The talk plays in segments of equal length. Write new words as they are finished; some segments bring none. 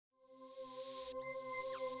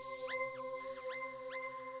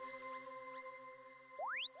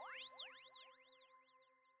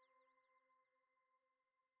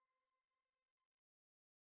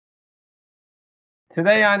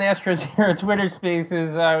Today on Astro Zero Twitter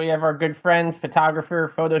Spaces, we have our good friend,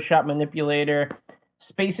 photographer, Photoshop manipulator,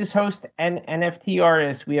 Spaces host, and NFT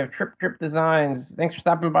artist. We have Trip Drip Designs. Thanks for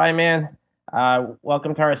stopping by, man.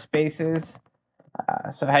 Welcome to our Spaces.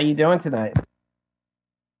 So, how you doing tonight?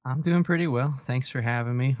 I'm doing pretty well. Thanks for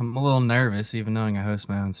having me. I'm a little nervous, even knowing I host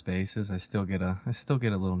my own spaces. I still get a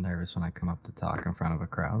little nervous when I come up to talk in front of a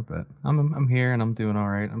crowd, but I'm here and I'm doing all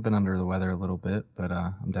right. I've been under the weather a little bit, but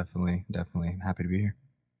I'm definitely happy to be here.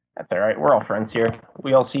 That's all right. We're all friends here.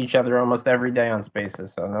 We all see each other almost every day on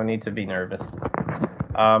Spaces, so no need to be nervous.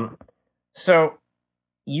 Um, so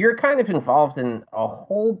you're kind of involved in a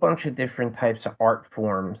whole bunch of different types of art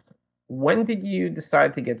forms. When did you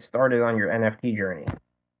decide to get started on your NFT journey?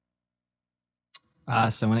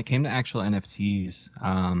 So when it came to actual NFTs,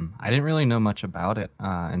 I didn't really know much about it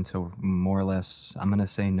until more or less I'm gonna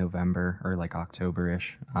say November or like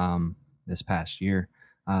October-ish this past year.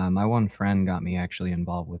 My one friend got me actually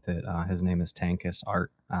involved with it. His name is Tankus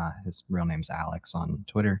Art. His real name's Alex on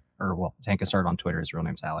Twitter, or well, Tankus Art on Twitter. His real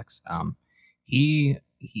name's Alex.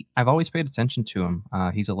 I've always paid attention to him.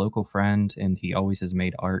 He's a local friend, and he always has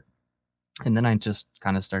made art. And then I just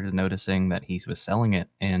kind of started noticing that he was selling it,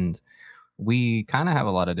 and we kind of have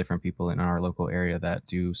a lot of different people in our local area that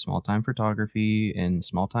do small time photography and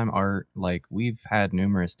small time art. Like we've had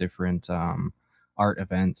numerous different art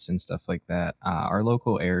events and stuff like that. Our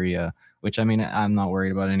local area, which I mean, I'm not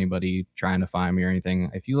worried about anybody trying to find me or anything.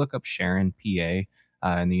 If you look up Sharon,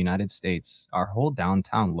 PA, in the United States, our whole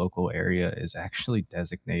downtown local area is actually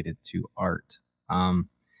designated to art.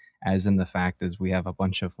 As in the fact is we have a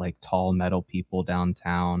bunch of like tall metal people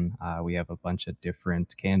downtown. We have a bunch of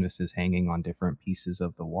different canvases hanging on different pieces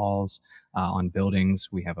of the walls on buildings.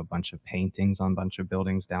 We have a bunch of paintings on a bunch of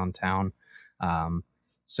buildings downtown. Um,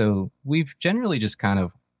 so we've generally just kind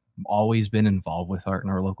of always been involved with art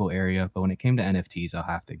in our local area. But when it came to NFTs, I'll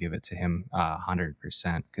have to give it to him 100%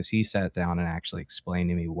 because he sat down and actually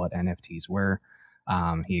explained to me what NFTs were.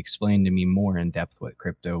 He explained to me more in depth what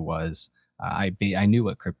crypto was. I knew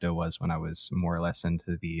what crypto was when I was more or less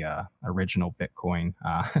into the original Bitcoin.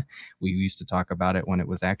 We used to talk about it when it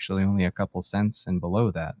was actually only a couple cents and below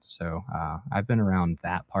that. So I've been around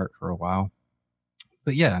that part for a while.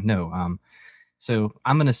 But yeah, no. So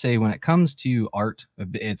I'm gonna say when it comes to art,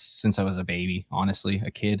 it's since I was a baby, honestly, a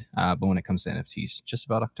kid. But when it comes to NFTs, just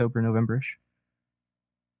about October, November-ish.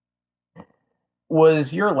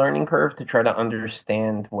 Was your learning curve to try to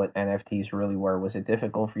understand what NFTs really were? Was it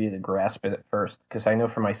difficult for you to grasp it at first? Because I know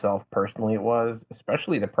for myself personally it was,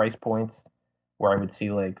 especially the price points where I would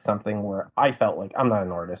see like something where I felt like I'm not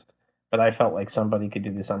an artist, but I felt like somebody could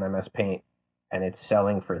do this on MS Paint and it's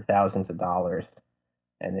selling for thousands of dollars.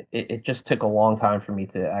 And it just took a long time for me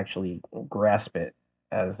to actually grasp it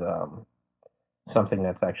as something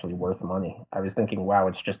that's actually worth money. I was thinking, wow,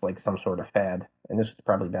 it's just like some sort of fad. And this was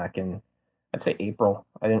probably back in, I'd say April.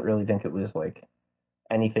 I didn't really think it was like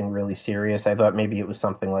anything really serious. I thought maybe it was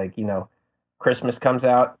something like, Christmas comes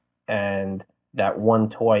out and that one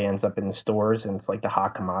toy ends up in the stores and it's like the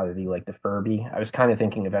hot commodity, like the Furby. I was kind of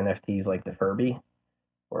thinking of NFTs like the Furby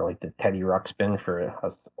or like the Teddy Ruxpin for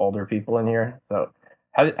us older people in here. So,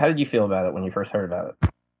 how did you feel about it when you first heard about it?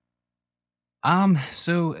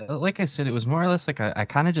 So like I said, it was more or less like I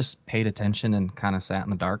kind of just paid attention and kind of sat in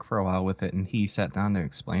the dark for a while with it, and he sat down and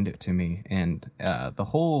explained it to me. And the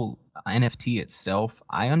whole NFT itself,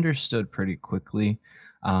 I understood pretty quickly.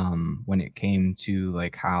 When it came to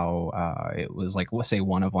like how it was like, let's say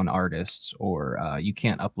one of one artists, or you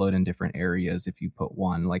can't upload in different areas if you put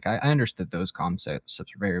one. Like I understood those concepts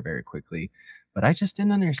very, very quickly, but I just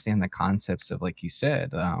didn't understand the concepts of, like you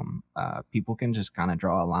said, people can just kind of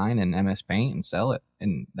draw a line in MS Paint and sell it,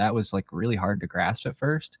 and that was like really hard to grasp at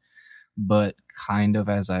first. But kind of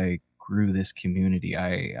as I grew this community,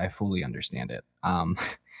 I fully understand it.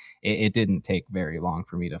 It didn't take very long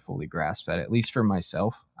for me to fully grasp that, at least for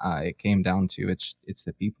myself. It came down to it's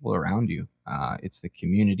the people around you, it's the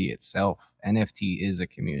community itself. NFT is a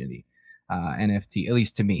community. NFT, at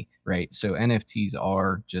least to me, right? So NFTs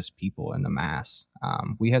are just people in the mass.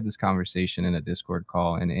 We had this conversation in a Discord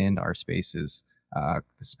call and in our spaces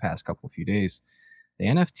this past couple few days. The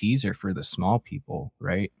NFTs are for the small people,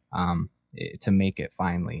 right? To make it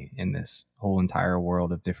finally in this whole entire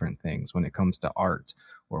world of different things when it comes to art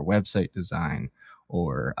or website design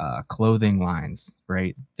or clothing lines,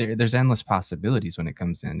 right? There's endless possibilities when it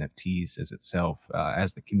comes to NFTs as itself,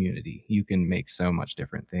 as the community. You can make so much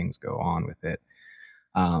different things go on with it.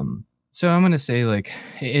 So I'm gonna say like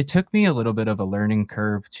it took me a little bit of a learning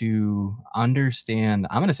curve to understand.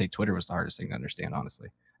 I'm gonna say Twitter was the hardest thing to understand,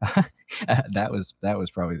 honestly. That was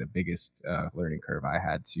probably the biggest learning curve I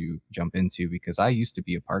had to jump into because I used to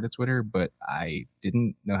be a part of Twitter, but I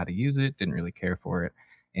didn't know how to use it, didn't really care for it.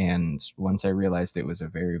 And once I realized it was a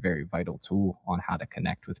very, very vital tool on how to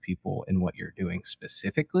connect with people and what you're doing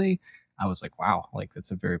specifically, I was like, wow, like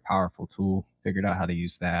that's a very powerful tool. Figured out how to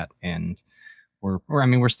use that, and I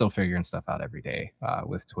mean, we're still figuring stuff out every day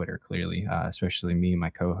with Twitter, clearly, especially me, my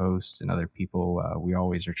co-hosts, and other people. We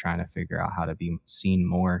always are trying to figure out how to be seen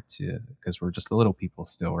more because we're just the little people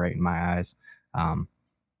still, right, in my eyes. Um,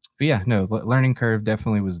 but yeah, no, learning curve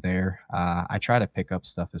definitely was there. I try to pick up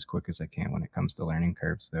stuff as quick as I can when it comes to learning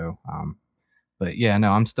curves, though. But yeah,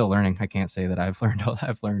 no, I'm still learning. I can't say that I've learned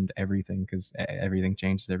I've learned everything because everything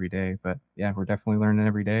changes every day. But yeah, we're definitely learning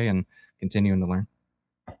every day and continuing to learn.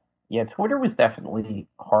 Yeah, Twitter was definitely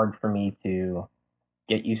hard for me to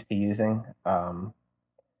get used to using. I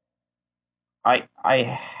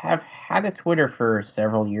have had a Twitter for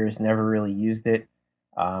several years, never really used it.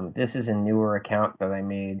 This is a newer account that I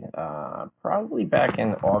made probably back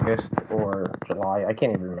in August or July. I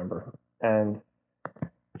can't even remember. And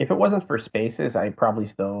if it wasn't for Spaces, I probably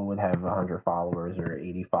still would have 100 followers or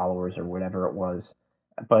 80 followers or whatever it was.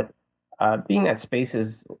 But being that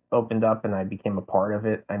Spaces opened up and I became a part of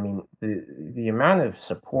it, I mean, the amount of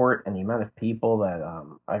support and the amount of people that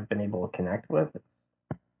I've been able to connect with,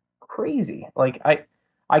 crazy. Like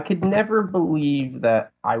I could never believe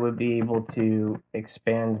that I would be able to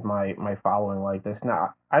expand my following like this.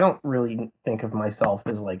 Now, I don't really think of myself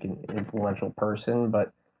as like an influential person,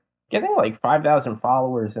 but getting like 5,000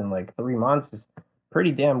 followers in like 3 months is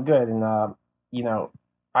pretty damn good. And you know,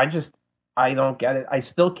 I just I don't get it. I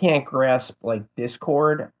still can't grasp like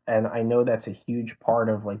Discord, and I know that's a huge part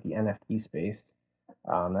of like the NFT space.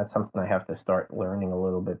 That's something I have to start learning a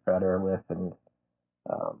little bit better with, and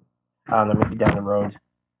um, I don't know, maybe down the road.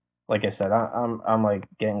 Like I said, I'm like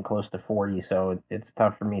getting close to 40, so it's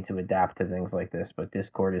tough for me to adapt to things like this. But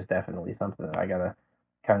Discord is definitely something that I gotta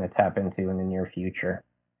kind of tap into in the near future.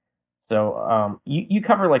 So you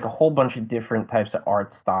cover like a whole bunch of different types of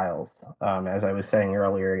art styles. As I was saying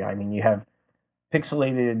earlier, I mean you have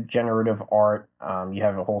pixelated generative art. You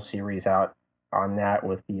have a whole series out on that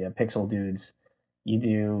with the Pixel Dudes. You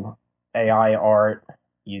do AI art.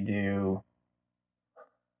 You do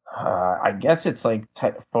I guess it's like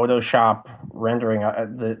Photoshop rendering.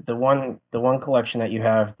 The one collection that you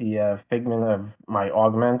have, the Figment of my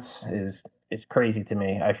augments, is crazy to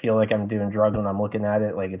me. I feel like I'm doing drugs when I'm looking at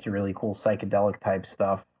it. Like it's really cool psychedelic type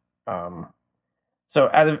stuff. Um, so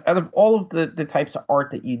out of all of the types of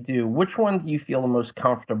art that you do, which one do you feel the most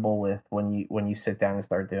comfortable with when you sit down and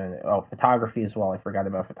start doing it? Oh, photography as well. I forgot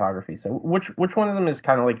about photography. So which one of them is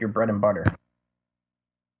kind of like your bread and butter?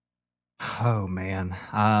 Oh man,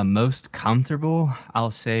 most comfortable,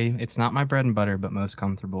 I'll say it's not my bread and butter, but most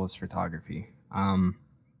comfortable is photography.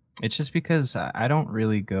 It's just because I don't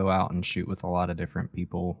really go out and shoot with a lot of different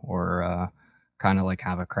people or kind of like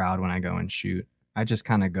have a crowd when I go and shoot. I just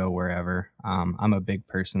kind of go wherever. I'm a big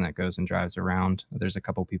person that goes and drives around. There's a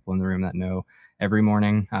couple people in the room that know every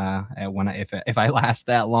morning if I last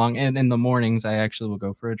that long, and in the mornings I actually will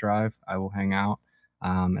go for a drive. I will hang out,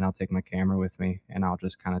 and I'll take my camera with me, and I'll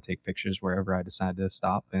just kind of take pictures wherever I decide to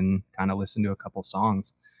stop and kind of listen to a couple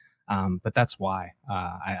songs. But that's why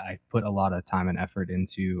I put a lot of time and effort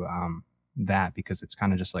into that because it's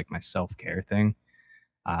kind of just like my self care thing.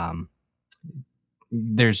 Um,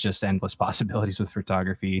 there's just endless possibilities with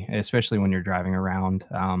photography, especially when you're driving around.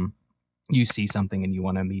 You see something and you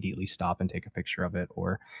want to immediately stop and take a picture of it,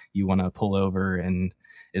 or you want to pull over and,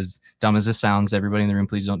 as dumb as this sounds, everybody in the room,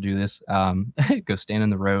 please don't do this. Go stand in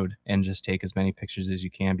the road and just take as many pictures as you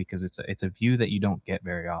can because it's a view that you don't get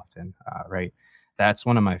very often, right? That's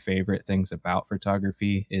one of my favorite things about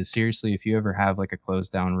photography is seriously, if you ever have like a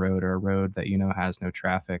closed down road or a road that you know has no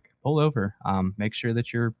traffic, pull over. Make sure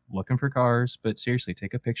that you're looking for cars, but seriously,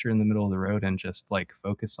 take a picture in the middle of the road and just like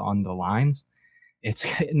focus on the lines. It's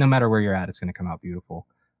no matter where you're at, it's going to come out beautiful.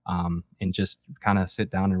 And just kind of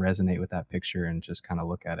sit down and resonate with that picture and just kind of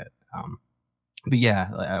look at it. But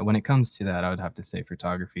yeah, when it comes to that, I would have to say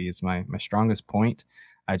photography is my strongest point.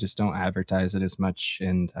 I just don't advertise it as much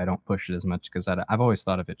and I don't push it as much because I've always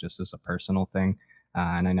thought of it just as a personal thing,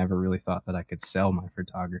 and I never really thought that I could sell my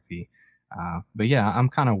photography. But yeah, I'm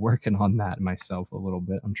kind of working on that myself a little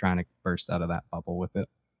bit. I'm trying to burst out of that bubble with it.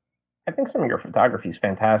 I think some of your photography is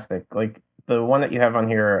fantastic. Like the one that you have on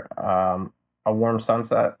here, a warm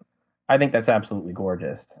sunset. I think that's absolutely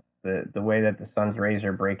gorgeous. The way that the sun's rays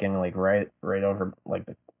are breaking like right over like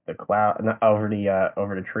the cloud, not over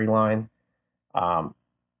the tree line. Um,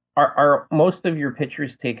 Are most of your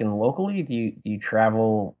pictures taken locally? Do you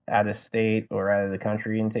travel out of state or out of the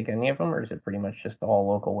country and take any of them, or is it pretty much just all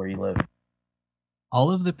local where you live?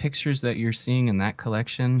 All of the pictures that you're seeing in that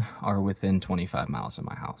collection are within 25 miles of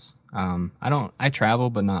my house. I travel,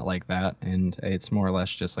 but not like that. And it's more or less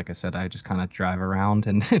just like I said, I just kind of drive around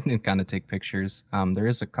and, and kind of take pictures. There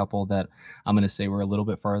is a couple that I'm going to say we're a little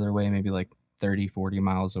bit farther away, maybe like 30, 40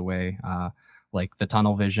 miles away. Like the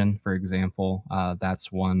tunnel vision, for example. That's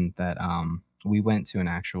one that we went to an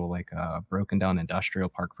actual like broken down industrial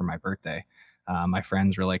park for my birthday. My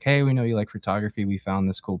friends were like, "Hey, we know you like photography. We found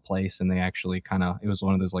this cool place," and they actually kind of it was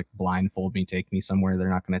one of those like blindfold me, take me somewhere they're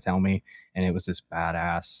not going to tell me, and it was this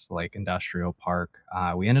badass like industrial park.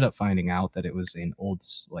 We ended up finding out that it was an old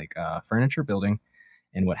like furniture building,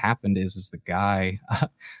 and what happened is the guy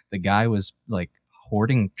the guy was like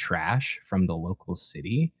hoarding trash from the local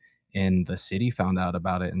city, and the city found out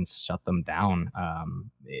about it and shut them down.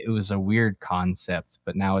 It was a weird concept,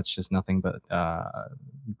 but now it's just nothing but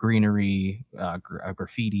greenery,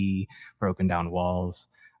 graffiti, broken down walls.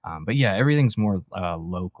 But yeah, everything's more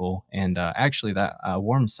local. And actually, that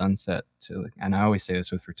warm sunset, and I always say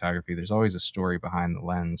this with photography, there's always a story behind the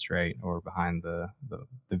lens, right? Or behind the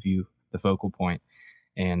view, the focal point.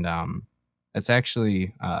 And it's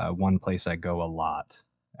actually one place I go a lot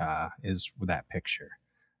is with that picture.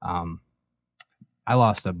 Um, I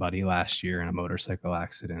lost a buddy last year in a motorcycle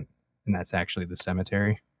accident, and that's actually the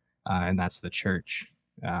cemetery, and that's the church.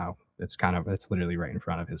 It's literally right in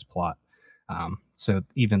front of his plot. So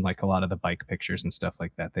even like a lot of the bike pictures and stuff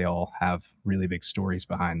like that, they all have really big stories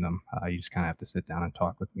behind them. You just kind of have to sit down and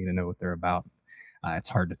talk with me to know what they're about. It's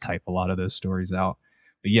hard to type a lot of those stories out,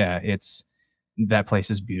 but yeah, it's that place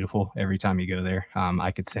is beautiful every time you go there.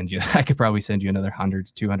 I could probably send you another 100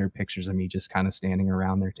 to 200 pictures of me just kind of standing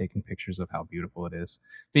around there taking pictures of how beautiful it is.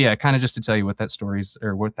 But yeah, kind of just to tell you what that story's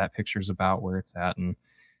or what that picture's about, where it's at, and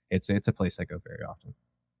it's a place I go very often.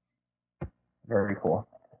 Very cool.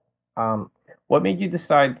 Um, what made you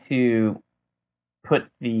decide to put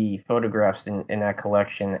the photographs in that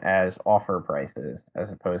collection as offer prices as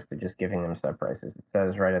opposed to just giving them set prices? It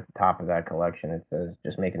says right at the top of that collection, it says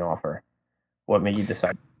just make an offer. What made you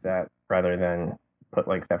decide that rather than put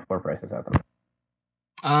like set floor prices at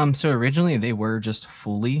them? So originally they were just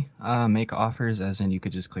fully make offers, as in you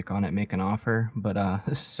could just click on it, make an offer. But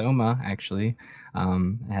Soma actually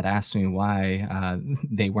had asked me why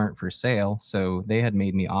they weren't for sale, so they had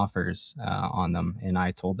made me offers on them, and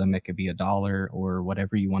I told them it could be $1 or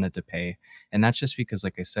whatever you wanted to pay. And that's just because,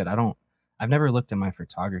 like I said, I've never looked at my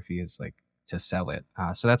photography as like to sell it.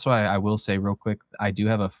 So that's why I will say real quick, I do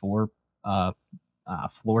have a uh,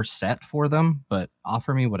 floor set for them, but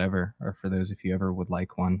offer me whatever, or for those if you ever would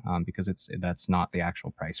like one, because that's not the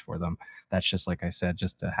actual price for them. That's just like I said,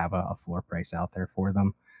 just to have a floor price out there for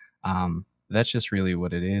them. That's just really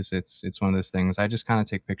what it is. It's one of those things. I just kind of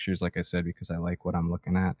take pictures, like I said, because I like what I'm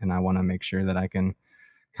looking at, and I want to make sure that I can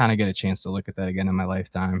kind of get a chance to look at that again in my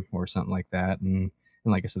lifetime or something like that. And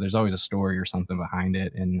like I said, there's always a story or something behind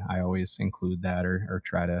it, and I always include that or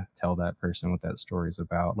try to tell that person what that story is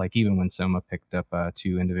about. Like even when Soma picked up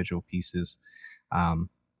two individual pieces, um,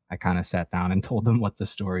 I kind of sat down and told them what the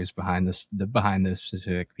stories behind behind those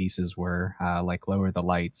specific pieces were. Like Lower the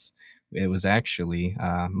Lights, it was actually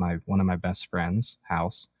my one of my best friends'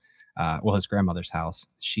 house, well, his grandmother's house.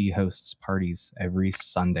 She hosts parties every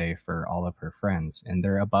Sunday for all of her friends, and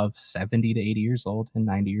they're above 70 to 80 years old and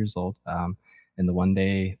 90 years old. And the one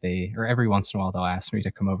day or every once in a while, they'll ask me to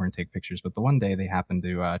come over and take pictures. But the one day they happened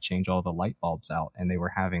to change all the light bulbs out, and they were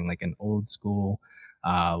having like an old school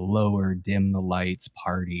lower dim the lights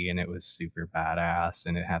party, and it was super badass,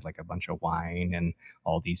 and it had like a bunch of wine and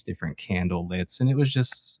all these different candle lits, and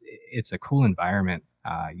it's a cool environment.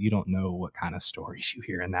 You don't know what kind of stories you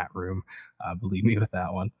hear in that room, believe me with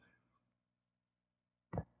that one.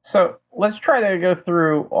 So let's try to go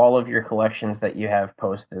through all of your collections that you have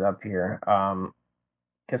posted up here.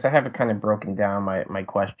 Because I have it kind of broken down my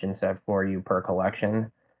question set for you per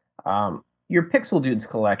collection. Your Pixel Dudes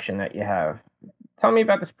collection that you have. Tell me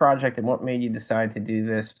about this project and what made you decide to do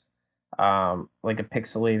this. Like a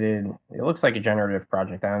pixelated, it looks like a generative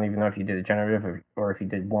project. I don't even know if you did a generative or if you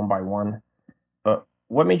did one by one. But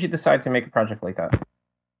what made you decide to make a project like that?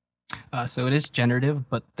 So it is generative,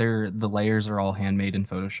 but the layers are all handmade in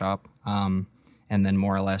Photoshop. And then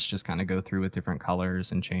more or less just kind of go through with different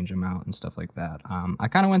colors and change them out and stuff like that. I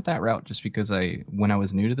kind of went that route just because when I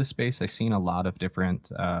was new to the space, I seen a lot of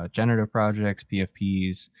different generative projects,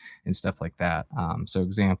 PFPs, and stuff like that. So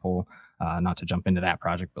example, Not to jump into that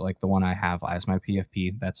project, but like the one I have as my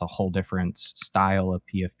PFP, that's a whole different style of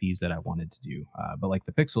PFPs that I wanted to do. But like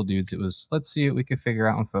the Pixel Dudes, it was let's see what we could figure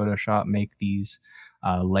out in Photoshop, make these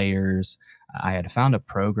layers. I had found a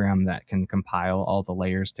program that can compile all the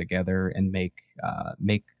layers together and make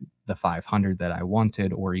the 500 that I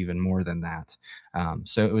wanted, or even more than that.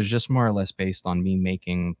 So it was just more or less based on me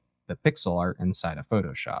making the pixel art inside of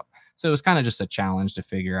Photoshop. So it was kind of just a challenge to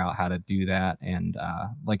figure out how to do that. And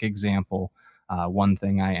like example, one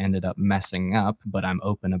thing I ended up messing up, but I'm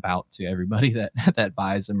open about to everybody that that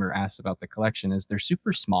buys them or asks about the collection, is they're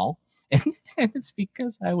super small. And it's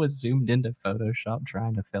because I was zoomed into Photoshop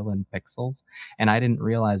trying to fill in pixels, and I didn't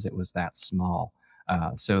realize it was that small.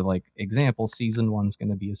 So, like example, season one's going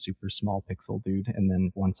to be a super small pixel dude, and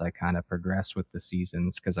then once I kind of progress with the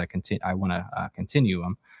seasons, because I want to continue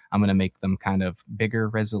them, I'm going to make them kind of bigger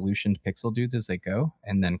resolution pixel dudes as they go,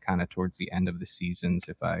 and then kind of towards the end of the seasons,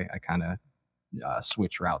 if I kind of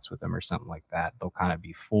switch routes with them or something like that, they'll kind of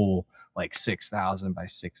be full like 6,000 by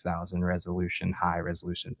 6,000 resolution, high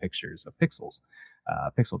resolution pictures of pixel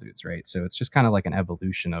dudes, right? So it's just kind of like an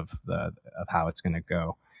evolution of how it's going to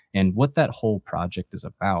go. And what that whole project is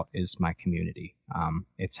about is my community.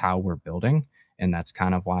 It's how we're building, and that's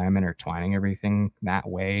kind of why I'm intertwining everything that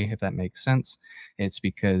way, if that makes sense. It's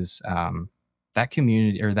because that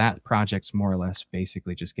community or that project's more or less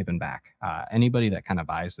basically just given back. Anybody that kind of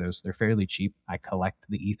buys those, they're fairly cheap. I collect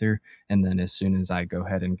the ether, and then as soon as I go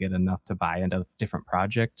ahead and get enough to buy into a different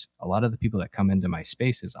project, a lot of the people that come into my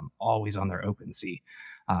spaces, I'm always on their OpenSea,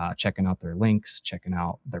 checking out their links, checking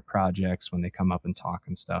out their projects when they come up and talk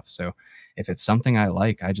and stuff. So if it's something I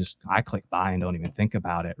like, I click buy and don't even think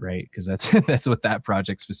about it, right? Because that's that's what that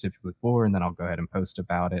project's specifically for, and then I'll go ahead and post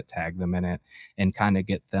about it, tag them in it, and kind of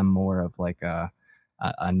get them more of like a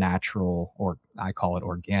natural, or I call it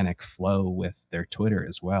organic flow with their Twitter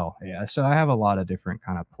as well. Yeah, so I have a lot of different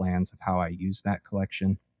kind of plans of how I use that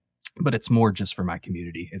collection, but it's more just for my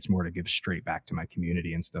community. It's more to give straight back to my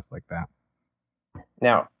community and stuff like that.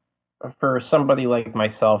 Now, for somebody like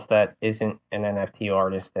myself that isn't an NFT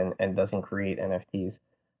artist and doesn't create NFTs,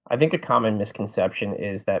 I think a common misconception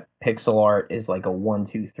is that pixel art is like a one,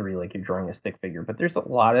 two, three, like you're drawing a stick figure. But there's a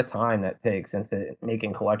lot of time that takes into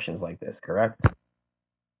making collections like this, correct?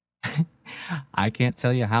 I can't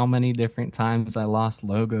tell you how many different times I lost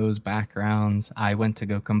logos, backgrounds. I went to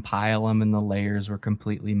go compile them and the layers were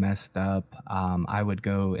completely messed up. I would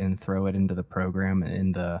go and throw it into the program,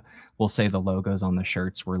 and we'll say the logos on the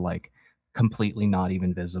shirts were like completely not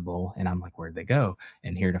even visible. And I'm like, where'd they go?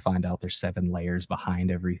 And here to find out there's 7 layers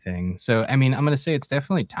behind everything. So, I mean, I'm going to say it's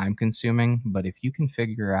definitely time consuming, but if you can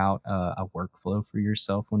figure out a workflow for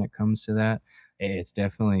yourself when it comes to that, it's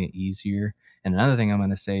definitely easier. And another thing I'm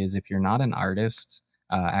going to say is if you're not an artist,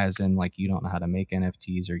 as in like you don't know how to make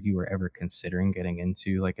NFTs, or you were ever considering getting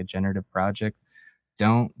into like a generative project,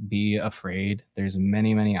 don't be afraid. There's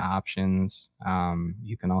many, many options.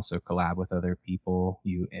 You can also collab with other people.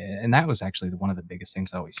 And that was actually one of the biggest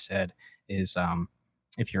things I always said is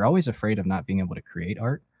if you're always afraid of not being able to create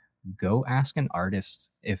art, go ask an artist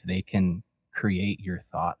if they can create your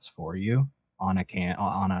thoughts for you on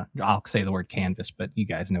a I'll say the word canvas, but you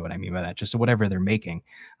guys know what I mean by that. Just whatever they're making,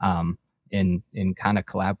 and kind of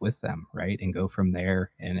collab with them, right, and go from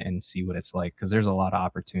there and see what it's like, because there's a lot of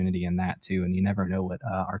opportunity in that too, and you never know what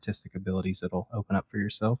artistic abilities it'll open up for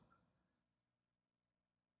yourself.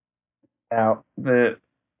 Now, the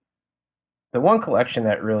one collection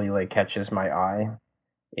that really like catches my eye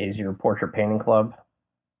is your portrait painting club.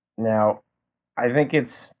 Now, I think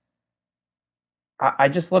I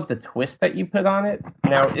just love the twist that you put on it.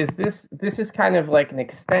 Now, this is kind of like an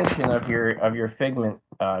extension of your Figment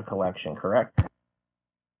collection, correct?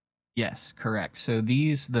 Yes, correct. So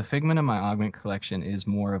the Figment of my Augment collection is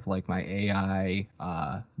more of like my AI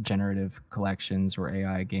generative collections, or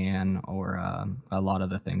AI GAN, or a lot of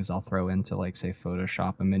the things I'll throw into like say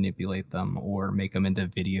Photoshop and manipulate them or make them into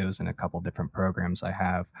videos in a couple different programs I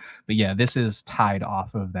have. But yeah, this is tied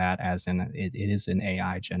off of that, as in it is an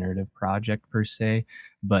AI generative project per se.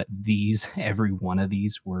 But every one of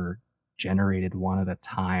these were generated one at a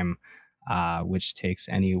time, which takes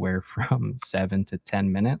anywhere from 7 to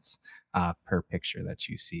 10 minutes per picture that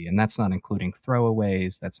you see. And that's not including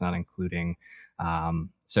throwaways. That's not including,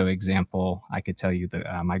 so example, I could tell you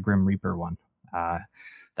my Grim Reaper one.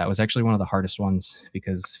 That was actually one of the hardest ones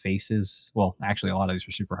because faces, well, actually, a lot of these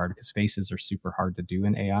were super hard because faces are super hard to do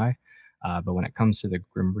in AI. But when it comes to the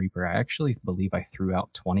Grim Reaper, I actually believe I threw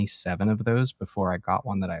out 27 of those before I got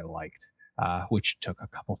one that I liked, which took a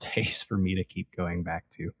couple days for me to keep going back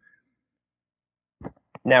to.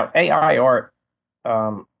 Now, AI art,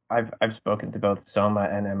 um, I've spoken to both Soma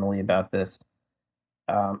and Emily about this.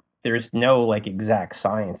 There's no like exact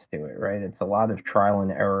science to it, right? It's a lot of trial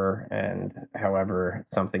and error, and however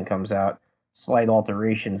something comes out, slight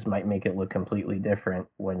alterations might make it look completely different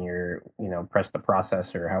when you're, press the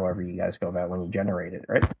processor, however you guys go about when you generate it,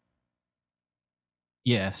 right?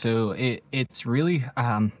 Yeah, so it's really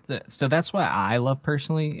so that's why I love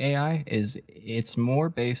personally AI is it's more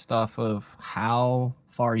based off of how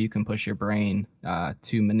far you can push your brain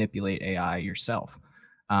to manipulate AI yourself.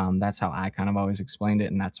 That's how I kind of always explained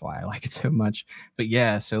it, and that's why I like it so much. But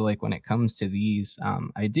yeah, so like when it comes to these,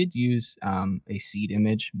 I did use a seed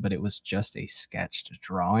image, but it was just a sketched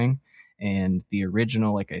drawing. And the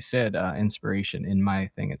original, like I said, inspiration in my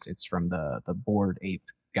thing, it's from the Bored Ape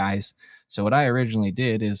guys. So what I originally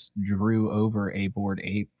did is drew over a Bored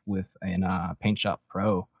Ape with an Paint Shop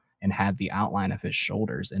Pro and had the outline of his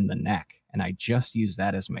shoulders in the neck. And I just used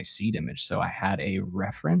that as my seed image. So I had a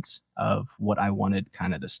reference of what I wanted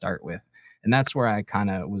kind of to start with. And that's where I kind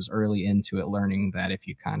of was early into it, learning that if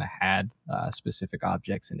you kind of had specific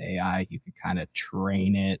objects in AI, you could kind of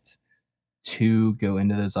train it to go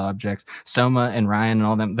into those objects. Soma and Ryan and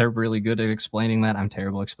all them, they're really good at explaining that. I'm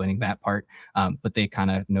terrible explaining that part, but they kind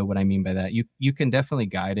of know what I mean by that. You can definitely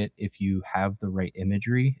guide it if you have the right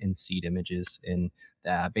imagery and seed images, and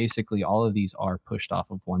basically all of these are pushed off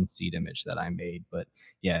of one seed image that I made. But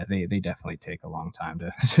yeah, they definitely take a long time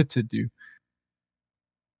to to do.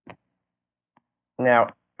 Now,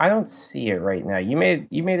 I don't see it right now. You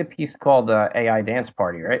made a piece called AI Dance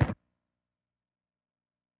Party, right?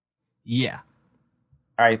 Yeah,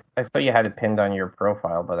 I saw you had it pinned on your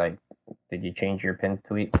profile, but I did you change your pinned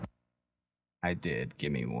tweet? I did.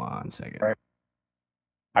 Give me 1 second. Right.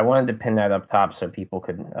 I wanted to pin that up top so people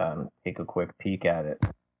could take a quick peek at it.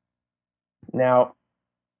 Now,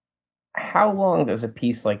 how long does a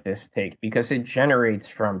piece like this take? Because it generates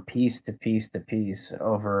from piece to piece to piece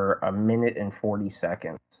over a minute and 40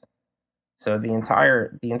 seconds. So the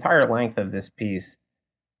entire length of this piece,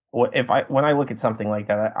 if I when I look at something like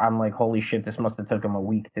that, I'm like, holy shit, this must have took them a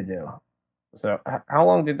week to do. So how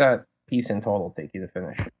long did that piece in total take you to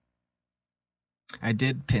finish? I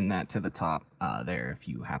did pin that to the top there if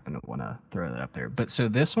you happen to want to throw that up there. But so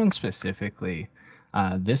this one specifically,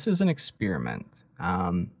 this is an experiment.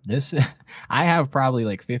 This I have probably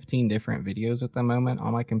like 15 different videos at the moment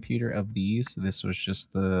on my computer of these. This was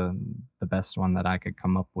just the best one that I could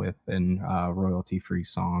come up with, and royalty free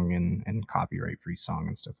song and copyright free song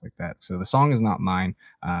and stuff like that. So the song is not mine.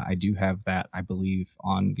 I do have that, I believe,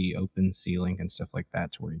 on the OpenSea link and stuff like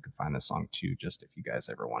that, to where you could find the song too, just if you guys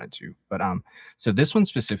ever wanted to. But so this one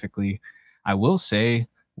specifically, I will say,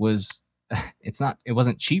 was it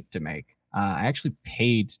wasn't cheap to make. I actually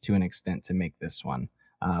paid to an extent to make this one.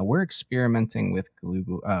 We're experimenting with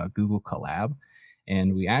Google Collab,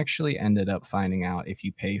 and we actually ended up finding out if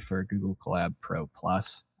you pay for Google Collab Pro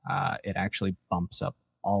Plus, it actually bumps up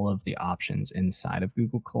all of the options inside of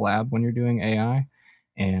Google Collab when you're doing AI.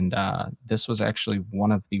 And this was actually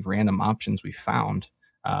one of the random options we found,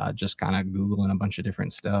 just kind of Googling a bunch of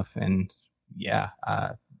different stuff. And yeah,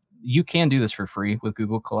 you can do this for free with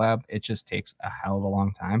Google Collab. It just takes a hell of a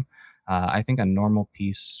long time. I think a normal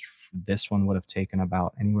piece, this one would have taken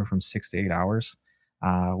about anywhere from 6 to 8 hours.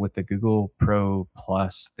 With the Google Pro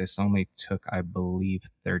Plus, this only took, I believe,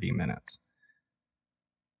 30 minutes.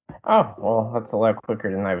 Oh, well, that's a lot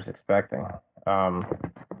quicker than I was expecting. Um,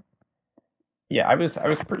 yeah, I was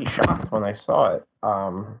pretty shocked when I saw it.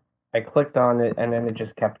 I clicked on it and then it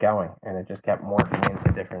just kept going and it just kept morphing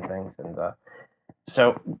into different things. And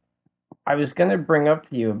so I was gonna bring up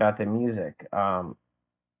to you about the music.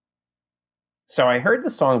 So I heard the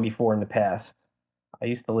song before in the past. I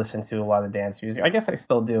used to listen to a lot of dance music. I guess I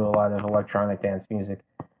still do a lot of electronic dance music.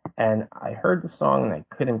 And I heard the song and I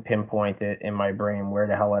couldn't pinpoint it in my brain where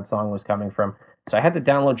the hell that song was coming from. So I had to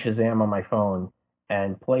download Shazam on my phone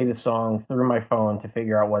and play the song through my phone to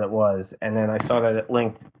figure out what it was. And then I saw that it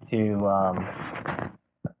linked to,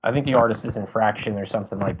 I think the artist is Infraction or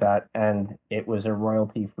something like that. And it was a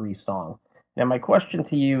royalty free song. Now, my question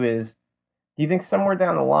to you is, do you think somewhere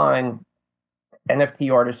down the line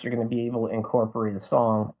NFT artists are going to be able to incorporate a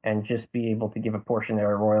song and just be able to give a portion of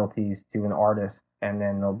their royalties to an artist, and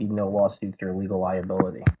then there'll be no lawsuits or legal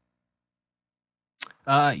liability?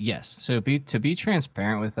 Yes. So to be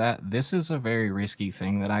transparent with that, this is a very risky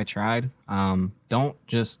thing that I tried. Don't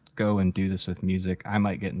just go and do this with music. I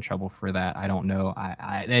might get in trouble for that. I don't know.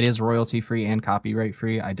 That is royalty free and copyright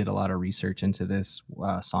free. I did a lot of research into this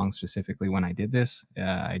song specifically when I did this.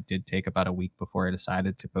 I did take about a week before I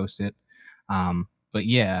decided to post it. But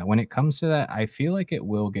yeah, when it comes to that, I feel like it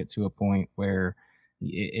will get to a point where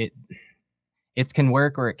it it can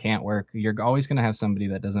work or it can't work. You're always going to have somebody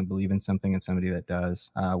that doesn't believe in something and somebody that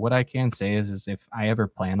does. What I can say is if I ever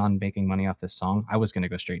plan on making money off this song, I was going to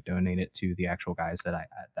go straight donate it to the actual guys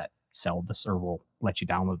that sell this or will let you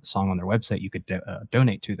download the song on their website. You could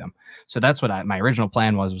donate to them. So that's what my original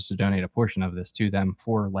plan was to donate a portion of this to them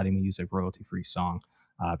for letting me use a royalty-free song.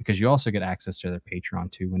 Because you also get access to their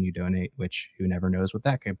Patreon too when you donate, which who never knows what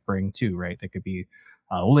that could bring too, right? That could be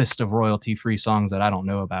a list of royalty free songs that I don't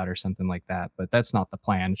know about or something like that. But that's not the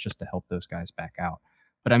plan. It's just to help those guys back out.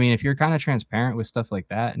 But I mean, if you're kind of transparent with stuff like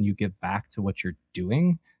that and you give back to what you're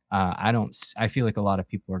doing, I feel like a lot of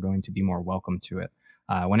people are going to be more welcome to it.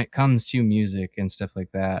 When it comes to music and stuff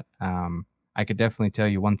like that, I could definitely tell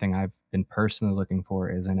you one thing I've been personally looking for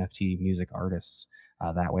is NFT music artists.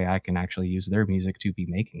 That way I can actually use their music to be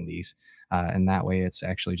making these. And that way it's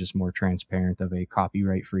actually just more transparent of a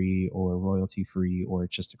copyright free or royalty free, or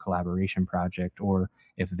it's just a collaboration project, or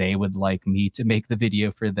if they would like me to make the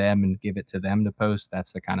video for them and give it to them to post,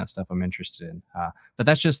 that's the kind of stuff I'm interested in. But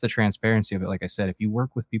that's just the transparency of it. Like I said, if you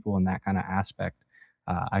work with people in that kind of aspect,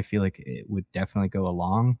 I feel like it would definitely go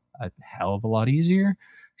along a hell of a lot easier.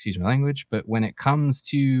 Excuse my language. But when it comes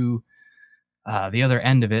to the other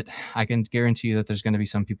end of it, I can guarantee you that there's going to be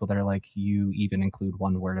some people that are like, you even include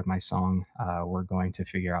one word of my song, we're going to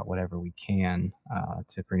figure out whatever we can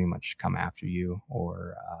to pretty much come after you.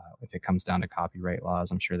 Or if it comes down to copyright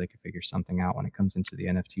laws, I'm sure they could figure something out when it comes into the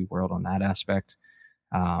NFT world on that aspect.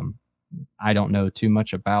 Um, I don't know too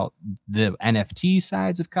much about the NFT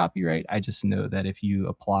sides of copyright. I just know that if you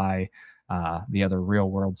apply the other real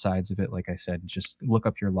world sides of it, like I said, just look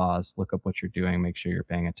up your laws, look up what you're doing, make sure you're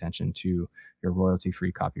paying attention to your royalty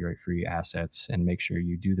free, copyright free assets, and make sure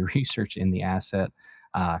you do the research in the asset.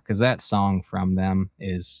 Because that song from them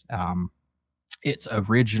is it's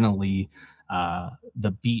originally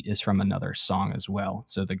the beat is from another song as well.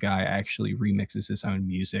 So the guy actually remixes his own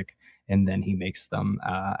music and then he makes them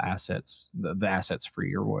the assets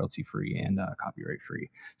free or royalty free and copyright free.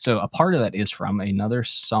 So a part of that is from another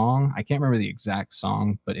song. I can't remember the exact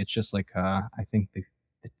song, but it's just like I think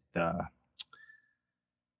it's the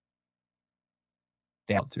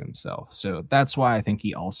to himself. So that's why I think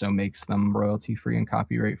he also makes them royalty free and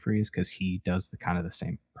copyright free, is because he does the kind of the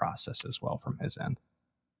same process as well from his end.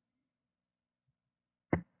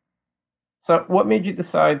 So, what made you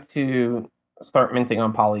decide to start minting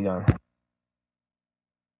on Polygon?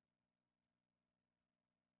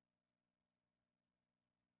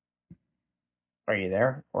 Are you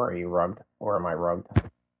there? Or are you rugged? Or am I rugged?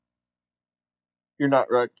 You're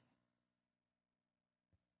not rugged.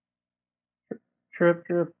 Trip,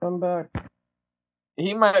 come back.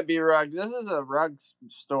 He might be rugged. This is a rug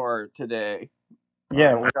store today.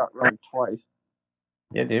 Yeah, we got rugged twice.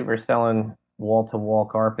 Yeah, dude, we're selling wall-to-wall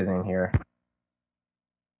carpeting here.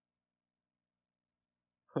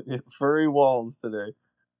 Furry walls today.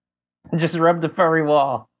 Just rub the furry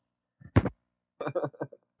wall.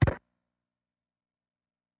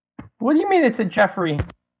 What do you mean it's a Jeffrey?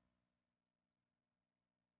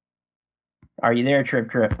 Are you there, Trip?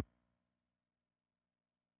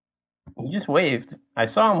 He just waved. I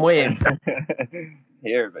saw him wave. He's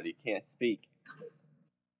here, but he can't speak.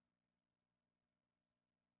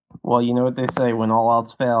 Well, you know what they say, when all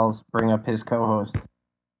else fails, bring up his co-host.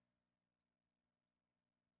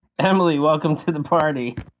 Emily, welcome to the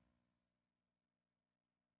party.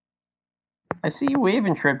 I see you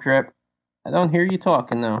waving, Trip. I don't hear you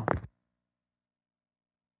talking, though.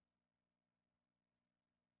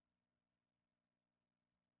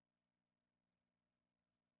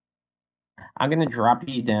 I'm going to drop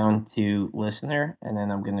you down to listener, and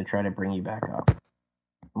then I'm going to try to bring you back up.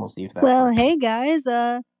 We'll see if that works. Hey guys,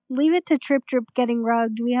 leave it to Trip getting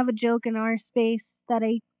rugged. We have a joke in our space that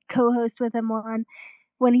I co-host with him on.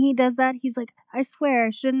 When he does that, he's like, I swear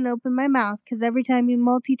I shouldn't open my mouth because every time you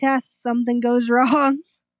multitask, something goes wrong.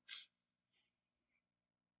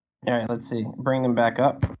 All right, let's see. Bring them back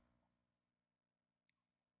up.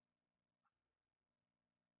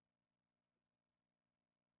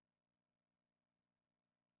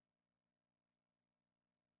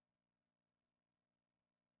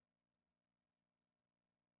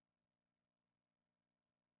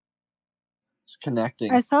 He's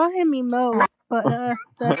connecting. I saw him emote, but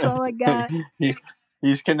that's all I got.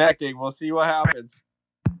 He's connecting. We'll see what happens.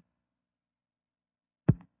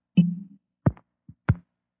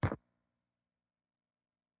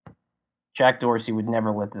 Jack Dorsey would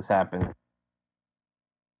never let this happen.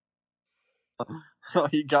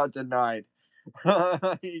 He got denied.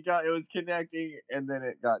 It was connecting and then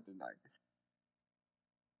it got denied.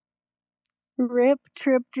 Rip,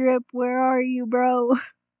 Trip, where are you, bro?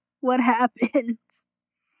 What happened?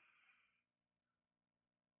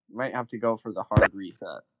 Might have to go for the hard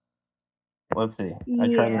reset. Let's see.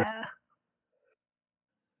 I tried to.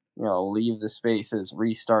 Yeah. Leave the spaces,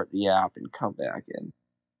 restart the app, and come back in.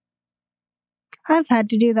 I've had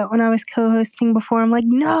to do that when I was co-hosting before. I'm like,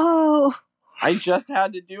 no. I just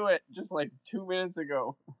had to do it just like 2 minutes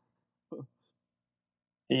ago.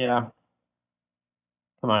 Yeah.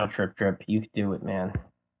 Come on, Trip Drip. You can do it, man.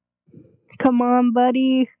 Come on,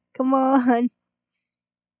 buddy. Come on.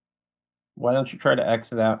 Why don't you try to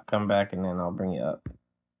exit out, come back, and then I'll bring you up.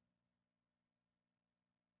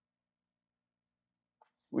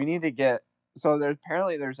 We need to get... So there's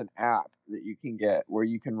an app that you can get where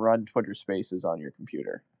you can run Twitter Spaces on your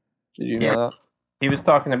computer. Did you know that? He was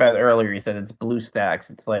talking about it earlier. He said it's BlueStacks.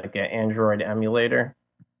 It's like an Android emulator.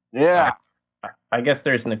 Yeah. I guess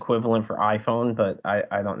there's an equivalent for iPhone, but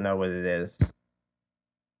I don't know what it is.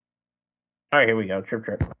 All right, here we go. Trip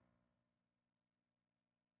Trip.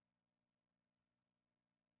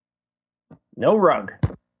 No rug.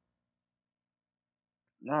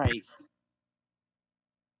 Nice.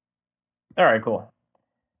 All right, cool.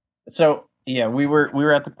 So yeah, we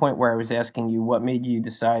were at the point where I was asking you what made you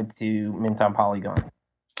decide to mint on Polygon.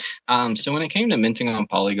 So when it came to minting on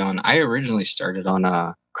Polygon, I originally started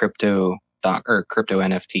on crypto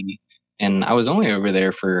NFT, and I was only over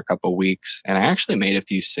there for a couple weeks, and I actually made a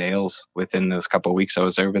few sales within those couple weeks I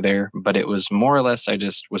was over there. But it was more or less I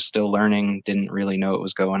just was still learning, didn't really know what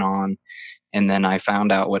was going on, and then I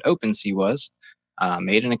found out what OpenSea was,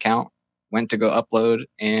 made an account, went to go upload,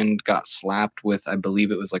 and got slapped with, I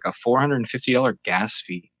believe it was like a $450 gas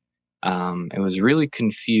fee. It was really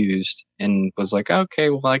confused and was like, okay,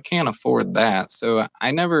 well, I can't afford that. So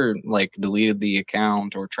I never like deleted the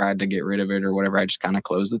account or tried to get rid of it or whatever. I just kind of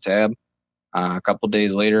closed the tab. A couple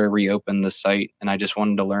days later, I reopened the site and I just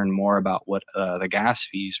wanted to learn more about what the gas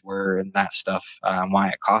fees were and that stuff, why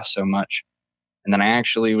it cost so much. And then I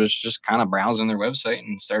actually was just kind of browsing their website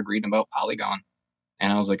and started reading about Polygon.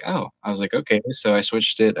 And I was like, oh, I was like, okay. So I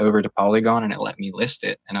switched it over to Polygon and it let me list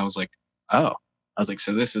it. And I was like, oh, I was like,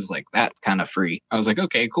 so this is like that kind of free. I was like,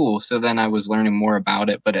 okay, cool. So then I was learning more about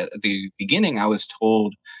it. But at the beginning, I was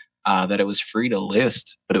told that it was free to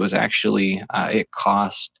list, but it was actually, it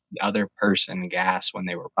cost the other person gas when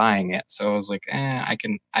they were buying it. So I was like, I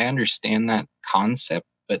understand that concept,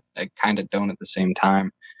 but I kind of don't at the same time.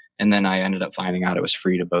 And then I ended up finding out it was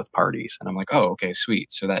free to both parties. And I'm like, oh, okay,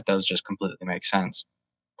 sweet. So that does just completely make sense.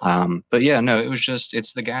 But yeah, no,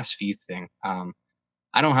 it's the gas fee thing.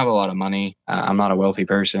 I don't have a lot of money. I'm not a wealthy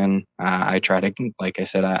person. I try to, like I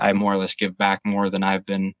said, I more or less give back more than I've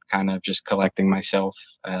been kind of just collecting myself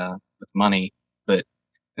with money.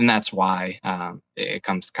 And that's why it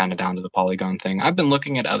comes kind of down to the Polygon thing. I've been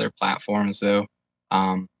looking at other platforms though,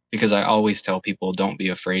 because I always tell people don't be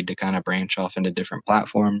afraid to kind of branch off into different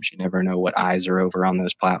platforms. You never know what eyes are over on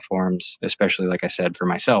those platforms, especially like I said, for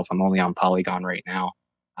myself, I'm only on Polygon right now.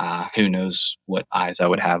 Who knows what eyes I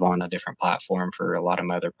would have on a different platform for a lot of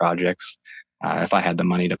my other projects if I had the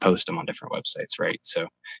money to post them on different websites, right? So,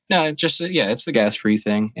 no, it's the gas free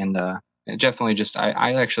thing. And it definitely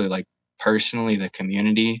I actually like personally the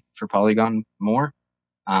community for Polygon more.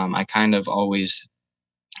 I kind of always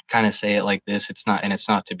kind of say it like this. It's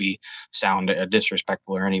not to be sound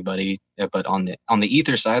disrespectful or anybody, but on the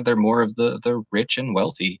Ether side, they're more of the rich and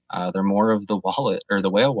wealthy. They're more of the wallet or the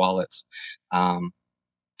whale wallets.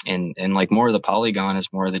 And like more of the Polygon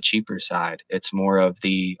is more of the cheaper side. It's more of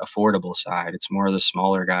the affordable side. It's more of the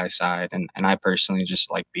smaller guy side. And I personally just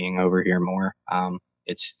like being over here more.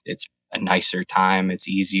 It's a nicer time. It's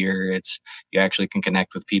easier. You actually can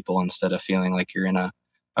connect with people instead of feeling like you're in a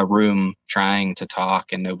room trying to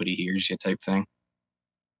talk and nobody hears you type thing.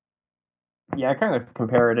 Yeah, I kind of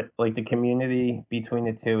compared it like the community between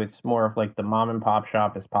the two. It's more of like the mom and pop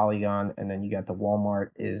shop is Polygon, and then you got the Walmart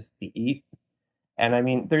is the ETH. And I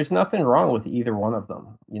mean, there's nothing wrong with either one of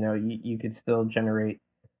them. You could still generate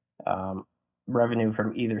revenue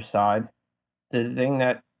from either side. The thing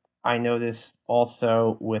that I notice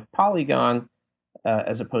also with Polygon,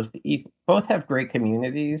 as opposed to ETH, both have great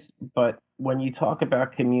communities. But when you talk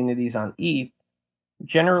about communities on ETH,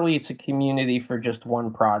 generally it's a community for just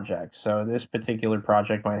one project. So this particular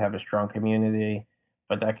project might have a strong community,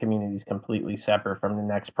 but that community is completely separate from the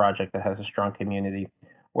next project that has a strong community.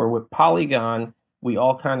 Where with Polygon, we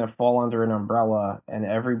all kind of fall under an umbrella and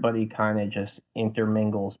everybody kind of just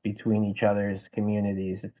intermingles between each other's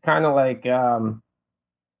communities. It's kind of like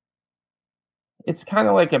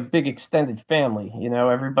a big extended family,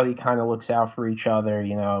 everybody kind of looks out for each other,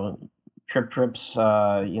 Trip's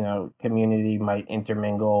community might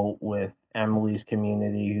intermingle with Emily's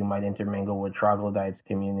community, who might intermingle with Troglodyte's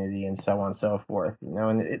community, and so on and so forth.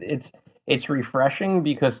 And it's refreshing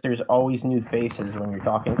because there's always new faces when you're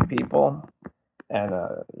talking to people, and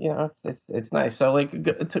it's nice. So like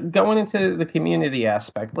going into the community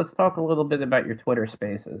aspect, let's talk a little bit about your Twitter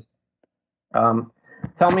Spaces. Um,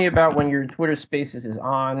 Tell me about when your Twitter Spaces is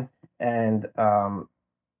on, and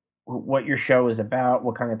what your show is about,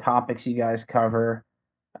 what kind of topics you guys cover.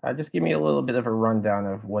 Just give me a little bit of a rundown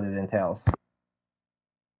of what it entails.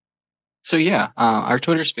 So yeah, our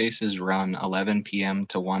Twitter Spaces run 11 p.m.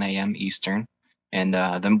 to 1 a.m. Eastern, and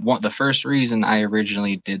the first reason I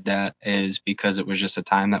originally did that is because it was just a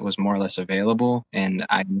time that was more or less available, and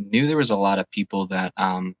I knew there was a lot of people that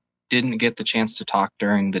didn't get the chance to talk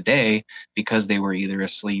during the day because they were either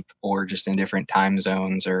asleep or just in different time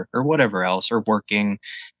zones or whatever else, or working.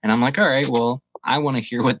 And I'm like, all right, well, I want to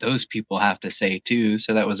hear what those people have to say too.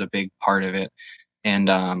 So that was a big part of it. And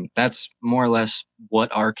that's more or less what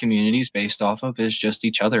our community is based off of, is just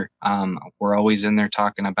each other. We're always in there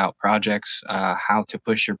talking about projects, how to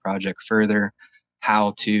push your project further,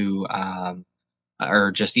 how to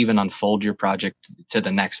or just even unfold your project to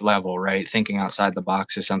the next level, right? Thinking outside the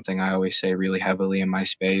box is something I always say really heavily in my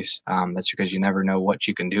space. That's because you never know what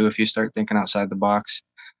you can do if you start thinking outside the box.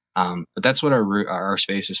 But that's what our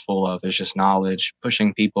space is full of, is just knowledge,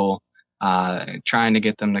 pushing people, trying to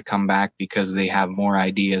get them to come back because they have more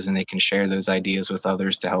ideas and they can share those ideas with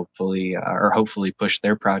others to hopefully push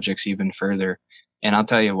their projects even further. And I'll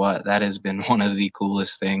tell you what, that has been one of the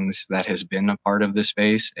coolest things that has been a part of the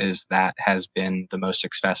space, is that has been the most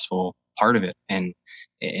successful part of it. And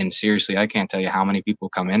seriously, I can't tell you how many people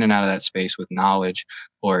come in and out of that space with knowledge,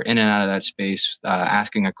 or in and out of that space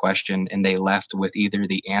asking a question, and they left with either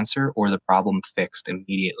the answer or the problem fixed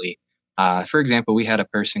immediately. For example, we had a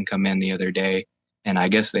person come in the other day, and I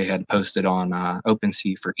guess they had posted on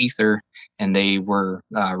OpenSea for Ether, and they were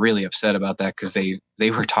really upset about that because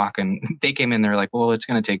they were talking. They came in, they're like, "Well, it's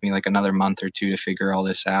going to take me like another month or two to figure all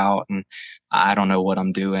this out, and I don't know what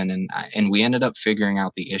I'm doing." And we ended up figuring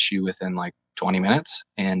out the issue within like 20 minutes,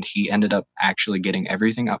 and he ended up actually getting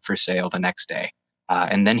everything up for sale the next day.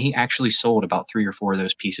 And then he actually sold about 3 or 4 of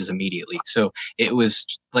those pieces immediately. So it was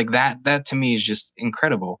like that. That to me is just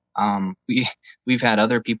incredible. We've had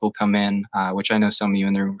other people come in, which I know some of you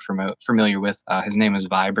in the room are familiar with. His name is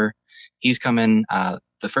Viber. He's come in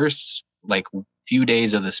the first like few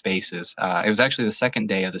days of the spaces. It was actually the second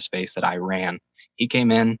day of the space that I ran. He came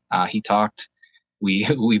in, he talked, we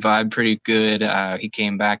vibed pretty good. He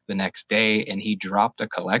came back the next day and he dropped a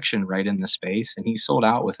collection right in the space, and he sold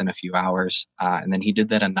out within a few hours. And then he did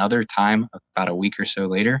that another time about a week or so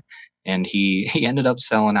later, and he ended up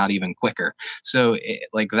selling out even quicker. So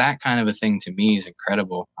like that kind of a thing to me is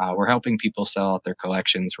incredible. We're helping people sell out their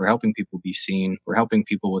collections. We're helping people be seen. We're helping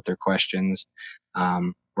people with their questions.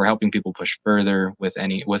 We're helping people push further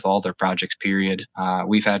with all their projects, period.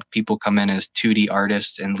 We've had people come in as 2D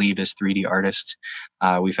artists and leave as 3D artists.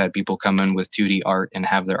 We've had people come in with 2D art and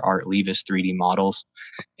have their art leave as 3D models,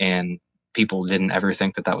 and people didn't ever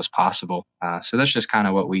think that that was possible. So that's just kind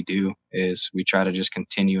of what we do, is we try to just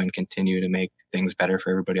continue to make things better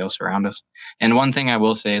for everybody else around us. And one thing I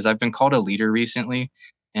will say is I've been called a leader recently,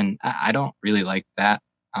 and I don't really like that.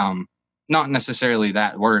 Not necessarily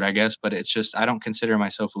that word, I guess, but it's just I don't consider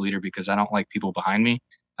myself a leader because I don't like people behind me.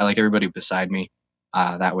 I like everybody beside me.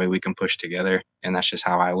 That way we can push together, and that's just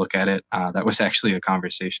how I look at it. That was actually a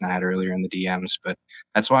conversation I had earlier in the DMs, but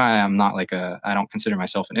that's why I'm not like I don't consider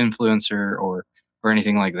myself an influencer or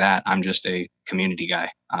anything like that. I'm just a community guy.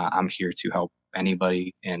 I'm here to help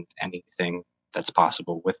anybody and anything that's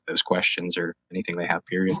possible with those questions or anything they have,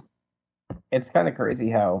 period. It's kind of crazy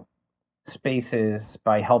how Spaces,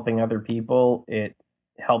 by helping other people, it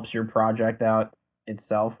helps your project out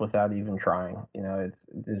itself without even trying.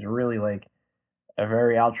 There's really like a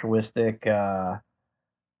very altruistic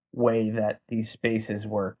way that these spaces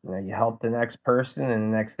work. You help the next person,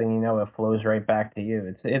 and the next thing you know, it flows right back to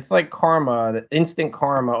you. It's like karma, the instant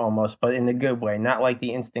karma almost, but in a good way. Not like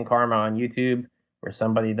the instant karma on YouTube where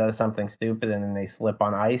somebody does something stupid and then they slip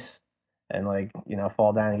on ice and like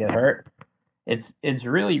fall down and get hurt. It's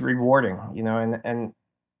really rewarding, and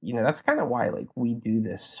that's kind of why like we do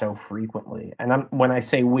this so frequently. And when I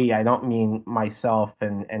say we, I don't mean myself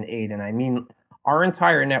and Aiden. I mean our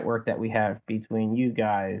entire network that we have between you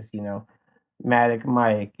guys, Matic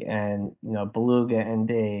Mike and Beluga and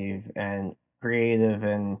Dave and Creative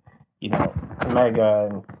and Mega,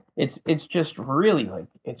 and it's just really like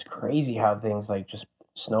it's crazy how things like just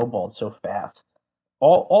snowballed so fast.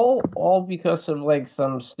 All because of like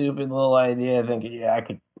some stupid little idea thinking, yeah,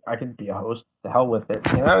 I could be a host. The hell with it.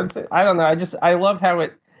 I don't know. I love how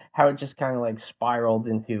it just kind of like spiraled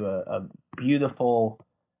into a beautiful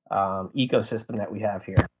ecosystem that we have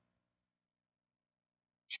here.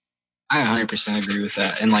 I 100% agree with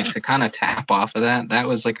that. And like to kind of tap off of that, that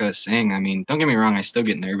was like I was saying. I mean, don't get me wrong, I still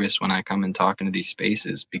get nervous when I come and talk into these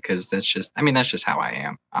spaces because that's just how I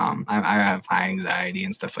am. I have high anxiety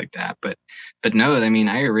and stuff like that. But no, I mean,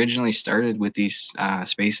 I originally started with these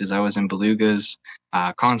spaces. I was in Belugas,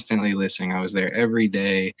 constantly listening. I was there every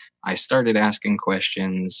day. I started asking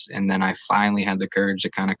questions, and then I finally had the courage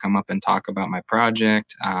to kind of come up and talk about my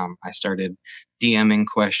project. I started DMing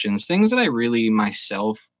questions, things that I really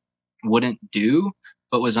myself wouldn't do,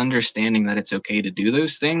 but was understanding that it's okay to do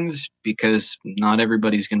those things because not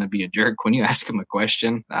everybody's going to be a jerk when you ask them a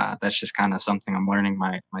question. That's just kind of something I'm learning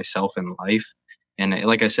myself in life. And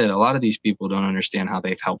like I said, a lot of these people don't understand how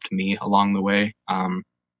they've helped me along the way.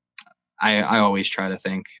 I always try to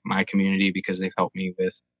thank my community because they've helped me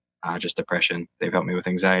with just depression. They've helped me with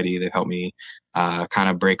anxiety. They've helped me kind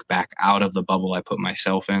of break back out of the bubble I put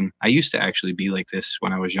myself in. I used to actually be like this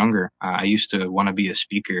when I was younger. I used to want to be a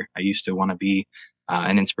speaker. I used to want to be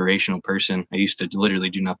an inspirational person. I used to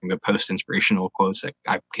literally do nothing but post inspirational quotes that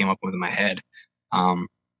I came up with in my head.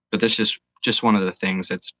 But that's just one of the things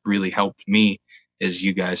that's really helped me is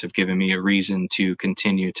you guys have given me a reason to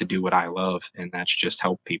continue to do what I love, and that's just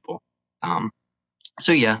help people. Um,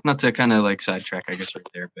 so yeah, not to kind of like sidetrack, I guess, right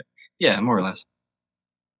there, but yeah, more or less.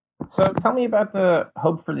 So tell me about the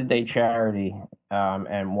Hope for the Day charity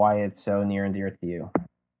and why it's so near and dear to you.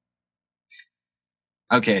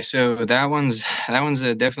 Okay, so that one's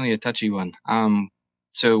definitely a touchy one.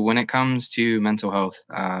 So when it comes to mental health,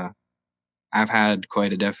 I've had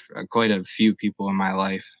quite a few people in my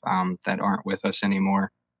life that aren't with us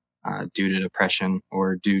anymore due to depression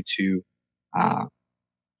or due to uh,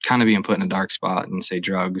 kind of being put in a dark spot and say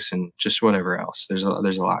drugs and just whatever else. There's a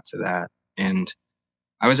lot to that. And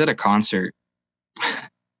I was at a concert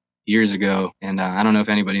years ago, and I don't know if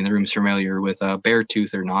anybody in the room is familiar with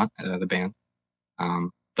Beartooth or not, the band.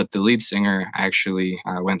 But the lead singer actually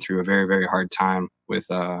went through a very, very hard time with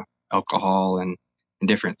alcohol and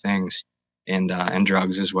different things, and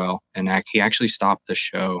drugs as well. And he actually stopped the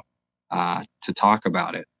show to talk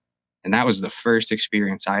about it. And that was the first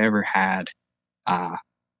experience I ever had uh,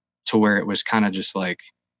 to where it was kind of just like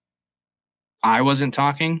I wasn't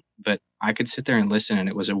talking, but I could sit there and listen, and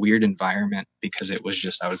it was a weird environment because it was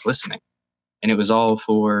just I was listening, and it was all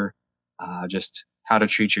for just how to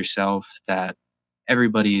treat yourself. That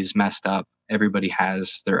everybody's messed up, everybody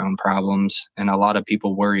has their own problems, and a lot of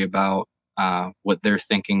people worry about what they're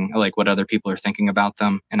thinking, like what other people are thinking about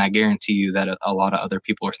them. And I guarantee you that a lot of other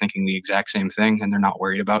people are thinking the exact same thing, and they're not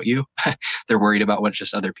worried about you. They're worried about what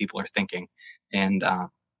just other people are thinking, and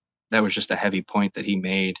that was just a heavy point that he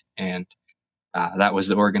made. And that was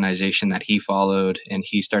the organization that he followed and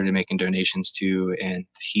he started making donations to, and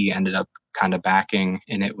he ended up kind of backing.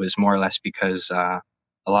 And it was more or less because a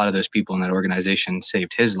lot of those people in that organization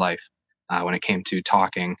saved his life when it came to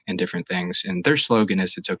talking and different things. And their slogan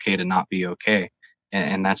is "It's okay to not be okay."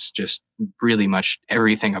 And that's just really much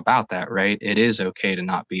everything about that, right? It is okay to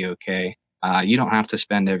not be okay. You don't have to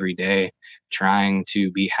spend every day trying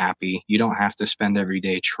to be happy. You don't have to spend every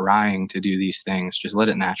day trying to do these things. Just let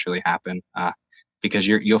it naturally happen. Because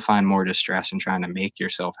you'll find more distress in trying to make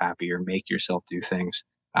yourself happy or make yourself do things,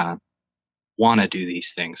 uh, want to do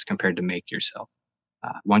these things compared to make yourself.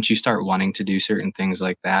 Once you start wanting to do certain things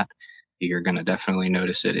like that, you're going to definitely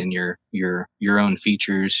notice it in your own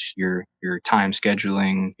features, your time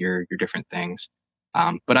scheduling, your different things.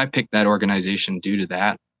 But I picked that organization due to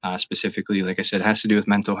that specifically. Like I said, it has to do with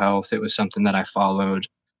mental health. It was something that I followed.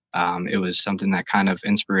 It was something that kind of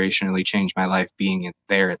inspirationally changed my life being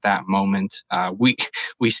there at that moment.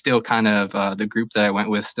 We still kind of the group that I went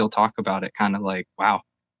with still talk about it, kind of like wow,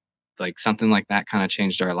 like something like that kind of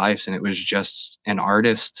changed our lives. And it was just an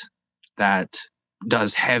artist that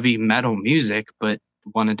does heavy metal music, but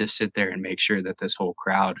wanted to sit there and make sure that this whole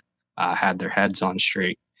crowd had their heads on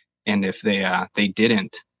straight. And if they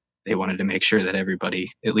didn't, they wanted to make sure that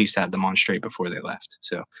everybody at least had them on straight before they left.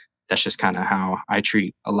 So that's just kind of how I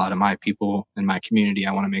treat a lot of my people in my community.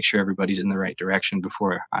 I want to make sure everybody's in the right direction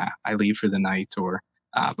before I leave for the night or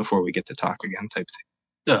before we get to talk again,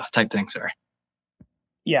 type thing. Sorry.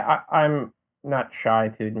 Yeah, I'm not shy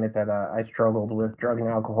to admit that I struggled with drug and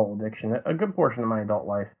alcohol addiction a good portion of my adult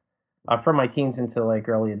life, from my teens into like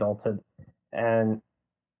early adulthood. And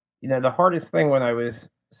the hardest thing when I was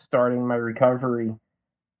starting my recovery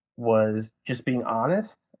was just being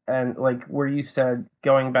honest. And like where you said,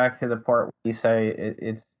 going back to the part where you say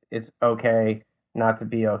it's okay not to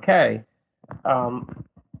be okay. Um,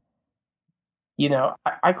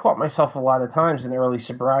 I caught myself a lot of times in early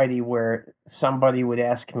sobriety where somebody would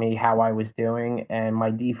ask me how I was doing, and my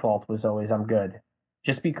default was always, I'm good.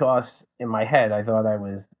 Just because in my head I thought I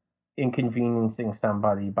was inconveniencing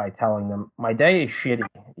somebody by telling them my day is shitty,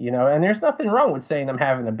 and there's nothing wrong with saying I'm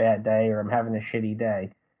having a bad day or I'm having a shitty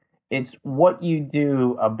day. It's what you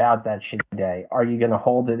do about that shitty day. Are you going to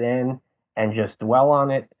hold it in and just dwell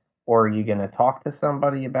on it, or are you going to talk to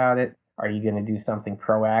somebody about it? Are you going to do something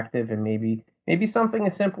proactive, and maybe something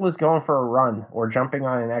as simple as going for a run or jumping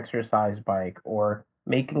on an exercise bike or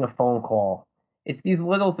making a phone call? It's these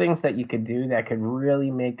little things that you could do that could really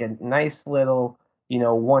make a nice little,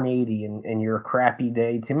 180 in your crappy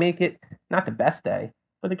day to make it not the best day,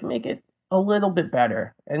 but it can make it a little bit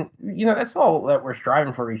better. And that's all that we're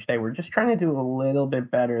striving for each day. We're just trying to do a little bit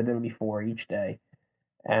better than before each day.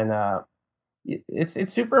 And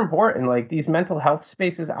it's super important. Like these mental health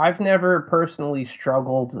spaces, I've never personally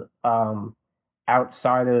struggled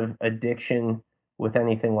outside of addiction with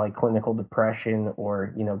anything like clinical depression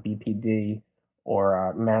or BPD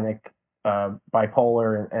or manic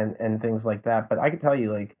bipolar and things like that. But I can tell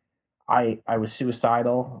you, like, I was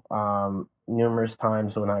suicidal numerous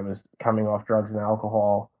times when I was coming off drugs and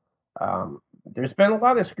alcohol. There's been a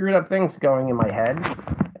lot of screwed up things going in my head,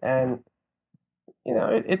 and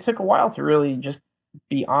it took a while to really just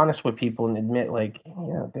be honest with people and admit, like,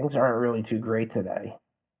 things aren't really too great today.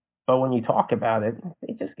 But when you talk about it,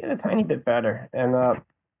 they just get a tiny bit better. And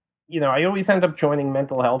I always end up joining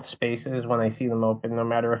mental health spaces when I see them open, no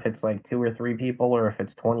matter if it's like 2 or 3 people or if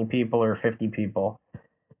it's 20 people or 50 people.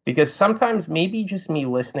 Because sometimes maybe just me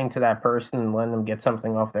listening to that person and letting them get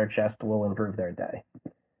something off their chest will improve their day.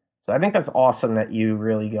 So I think that's awesome that you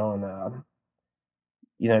really go and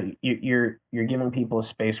you're giving people a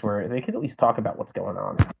space where they can at least talk about what's going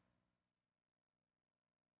on.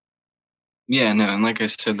 Yeah, no, and like I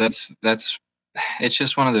said, that's it's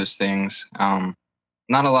just one of those things.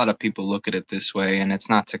 Not a lot of people look at it this way, and it's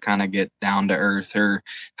not to kind of get down to earth or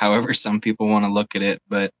however some people want to look at it,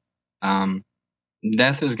 but um,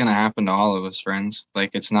 death is going to happen to all of us, friends. Like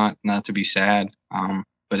it's not to be sad,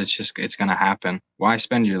 but it's going to happen. Why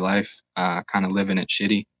spend your life kind of living it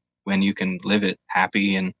shitty when you can live it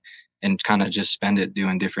happy and kind of just spend it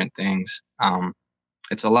doing different things?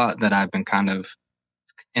 It's a lot that I've been kind of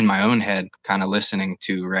in my own head, kind of listening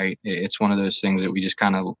to. Right, it's one of those things that we just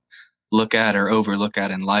kind of look at or overlook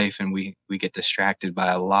at in life, and we get distracted by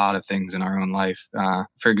a lot of things in our own life.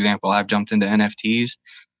 For example, I've jumped into NFTs,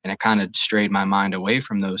 and it kind of strayed my mind away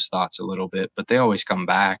from those thoughts a little bit, but they always come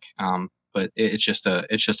back. But it's just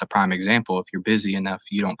a prime example. If you're busy enough,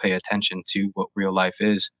 you don't pay attention to what real life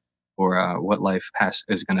is, or what life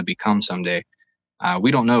is going to become someday.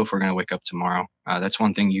 We don't know if we're going to wake up tomorrow. That's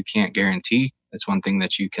one thing you can't guarantee. That's one thing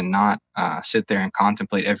that you cannot sit there and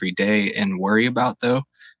contemplate every day and worry about, though,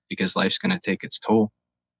 because life's going to take its toll.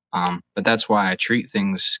 But that's why I treat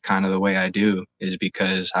things kind of the way I do, is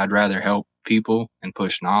because I'd rather help people and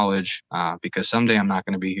push knowledge, because someday I'm not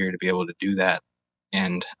going to be here to be able to do that.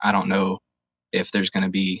 And I don't know if there's going to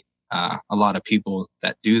be a lot of people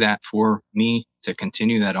that do that for me to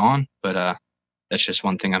continue that on. But that's just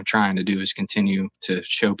one thing I'm trying to do, is continue to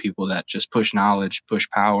show people that just push knowledge, push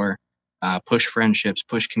power, push friendships,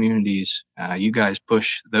 push communities. You guys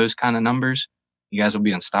push those kind of numbers, you guys will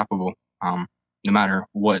be unstoppable. No matter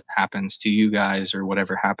what happens to you guys or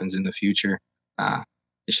whatever happens in the future,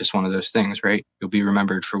 it's just one of those things, right? You'll be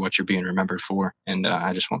remembered for what you're being remembered for, and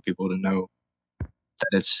I just want people to know that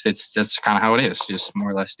it's that's kind of how it is. Just more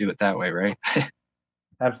or less do it that way, right?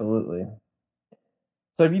 Absolutely.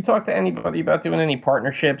 So have you talked to anybody about doing any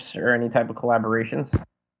partnerships or any type of collaborations?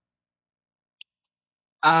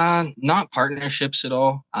 Not partnerships at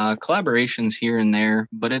all. Collaborations here and there,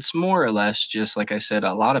 but it's more or less just like I said,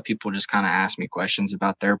 a lot of people just kind of ask me questions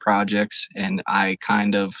about their projects, and I'm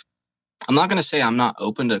not going to say I'm not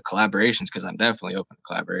open to collaborations, because I'm definitely open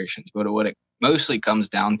to collaborations, but what it mostly comes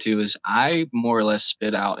down to is I more or less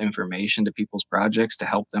spit out information to people's projects to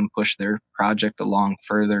help them push their project along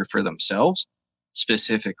further for themselves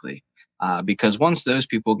specifically. Because once those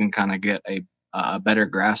people can kind of get a better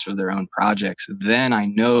grasp of their own projects, then I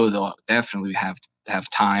know they'll definitely have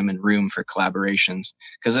time and room for collaborations.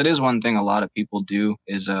 Because it is one thing a lot of people do,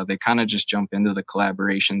 is they kind of just jump into the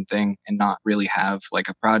collaboration thing and not really have like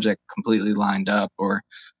a project completely lined up, or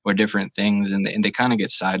different things, and they kind of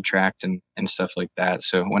get sidetracked and stuff like that.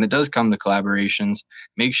 So when it does come to collaborations,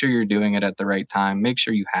 make sure you're doing it at the right time. Make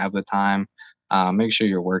sure you have the time. Make sure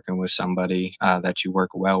you're working with somebody that you work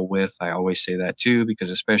well with. I always say that too, because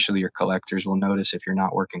especially your collectors will notice if you're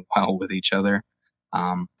not working well with each other.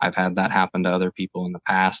 I've had that happen to other people in the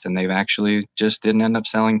past, and they've actually just didn't end up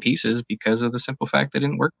selling pieces because of the simple fact they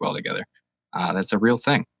didn't work well together. That's a real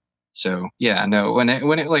thing. So yeah, no, when it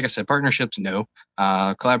like I said, partnerships, no.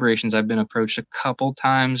 Collaborations, I've been approached a couple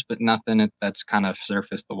times, but nothing that's kind of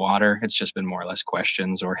surfaced the water. It's just been more or less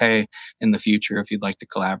questions or, hey, in the future, if you'd like to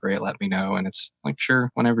collaborate, let me know. And it's like,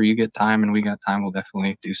 sure, whenever you get time and we got time, we'll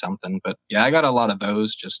definitely do something. But yeah, I got a lot of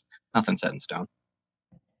those, just nothing set in stone.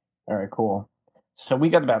 All right, cool. So we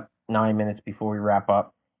got about 9 minutes before we wrap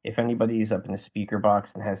up. If anybody's up in the speaker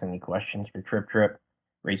box and has any questions for Trip Trip,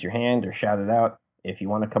 raise your hand or shout it out. If you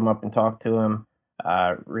want to come up and talk to him,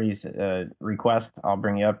 raise a request. I'll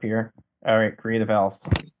bring you up here. All right, Creative Owls.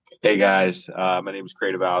 Hey guys, my name is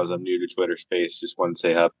Creative Owls. I'm new to Twitter Space. Just want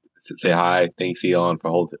to say hi. Thanks, Elon,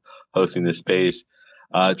 for hosting this space.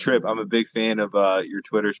 Trip, I'm a big fan of your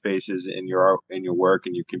Twitter Spaces and your work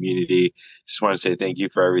and your community. Just want to say thank you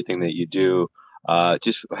for everything that you do.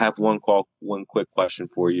 Just have one quick question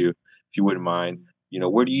for you, if you wouldn't mind.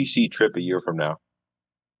 Where do you see Trip a year from now?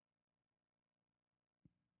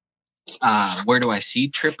 Where do I see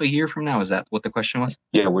Trip a year from now? Is that what the question was?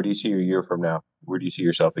 Yeah, where do you see your year from now? Where do you see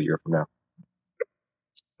yourself a year from now?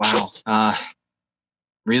 Wow.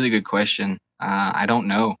 Really good question. I don't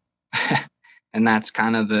know. And that's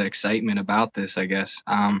kind of the excitement about this, I guess.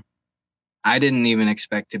 I didn't even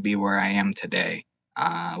expect to be where I am today,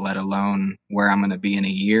 let alone where I'm going to be in a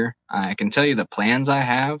year. I can tell you the plans I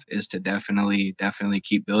have is to definitely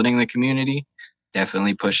keep building the community,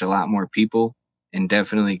 definitely push a lot more people, and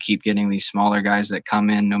definitely keep getting these smaller guys that come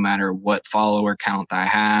in no matter what follower count I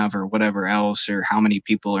have or whatever else or how many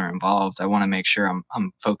people are involved. I want to make sure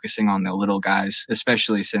I'm focusing on the little guys,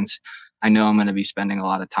 especially since I know I'm going to be spending a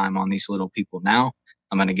lot of time on these little people now.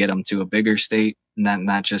 I'm going to get them to a bigger state, and then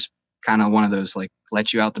that just kind of one of those like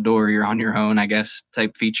let you out the door, you're on your own, I guess,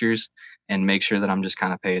 type features, and make sure that I'm just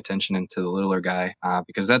kind of pay attention into the littler guy,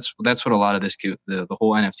 because that's what a lot of the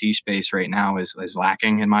whole NFT space right now is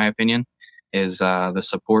lacking, in my opinion, is the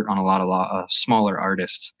support on a lot of smaller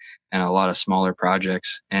artists and a lot of smaller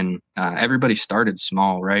projects, and everybody started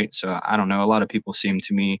small, right? So I don't know, a lot of people seem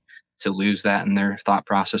to me to lose that in their thought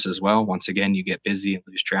process as well. Once again, you get busy and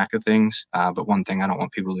lose track of things. But one thing I don't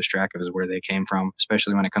want people to lose track of is where they came from,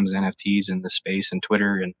 especially when it comes to NFTs and the space and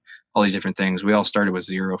Twitter and all these different things. We all started with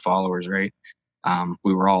 0 followers, right?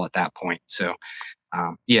 We were all at that point. So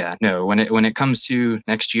yeah, no, when it comes to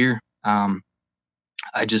next year,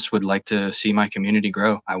 I just would like to see my community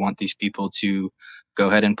grow. I want these people to go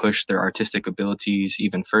ahead and push their artistic abilities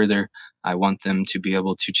even further. I want them to be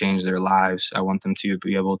able to change their lives. I want them to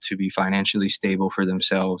be able to be financially stable for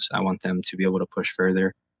themselves. I want them to be able to push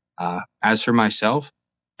further. As for myself,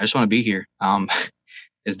 I just want to be here.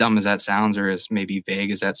 As dumb as that sounds, or as maybe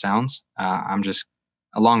vague as that sounds, I'm just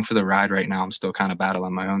along for the ride right now. I'm still kind of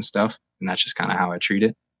battling my own stuff, and that's just kind of how I treat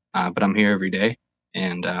it. But I'm here every day,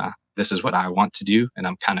 and this is what I want to do. And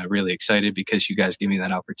I'm kind of really excited because you guys give me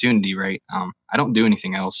that opportunity, right? I don't do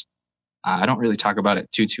anything else. I don't really talk about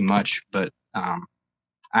it too much, but I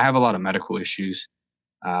have a lot of medical issues.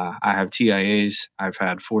 I have TIAs. I've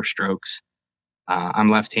had 4 strokes. I'm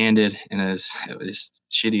left-handed, and as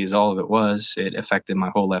shitty as all of it was, it affected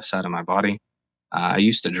my whole left side of my body. I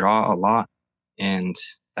used to draw a lot, and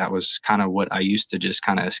that was kind of what I used to just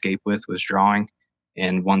kind of escape with, was drawing.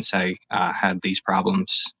 And once I had these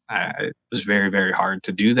problems, it was very, very hard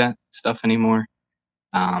to do that stuff anymore.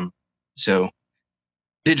 So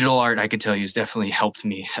digital art, I could tell you, has definitely helped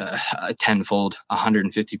me tenfold,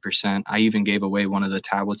 150%. I even gave away one of the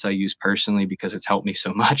tablets I use personally because it's helped me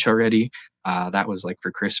so much already. That was like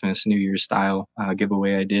for Christmas, New Year's style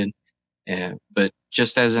giveaway I did. But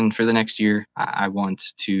just as in for the next year,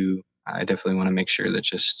 I definitely want to make sure that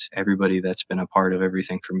just everybody that's been a part of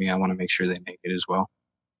everything for me, I want to make sure they make it as well.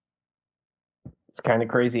 It's kind of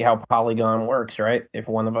crazy how Polygon works, right? If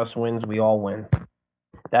one of us wins, we all win.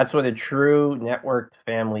 That's what a true networked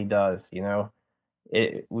family does, you know?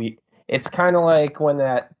 It's kind of like when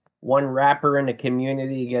that one rapper in the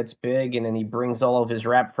community gets big and then he brings all of his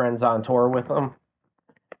rap friends on tour with him.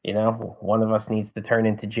 You know, one of us needs to turn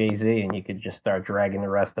into Jay-Z and you could just start dragging the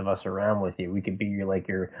rest of us around with you. We could be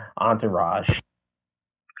your entourage.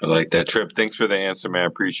 I like that. Trip, thanks for the answer, man. I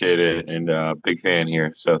appreciate it. And big fan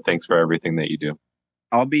here. So thanks for everything that you do.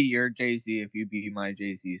 I'll be your Jay-Z if you be my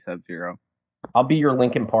Jay-Z Sub-Zero. I'll be your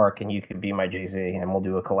Linkin Park and you can be my Jay-Z and we'll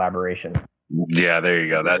do a collaboration. Yeah, there you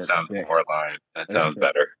go. That That's sounds sick. more aligned. That That's sounds sick.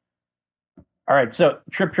 better. All right, so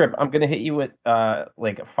Trip, I'm gonna hit you with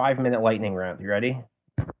like a 5-minute lightning round. You ready?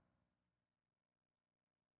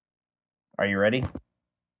 Are you ready?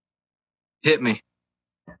 Hit me.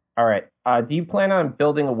 All right. Do you plan on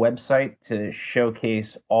building a website to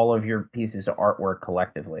showcase all of your pieces of artwork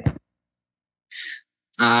collectively?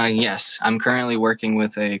 Yes, I'm currently working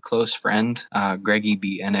with a close friend, Greggy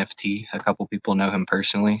B NFT. A couple people know him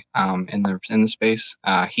personally in the space.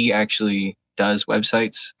 He actually does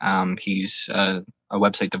websites. He's a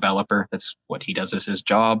website developer. That's what he does as his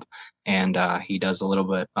job, and he does a little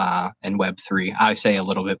bit in Web3. I say a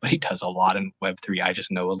little bit, but he does a lot in Web3. I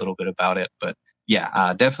just know a little bit about it, but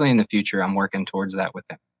yeah, definitely in the future, I'm working towards that with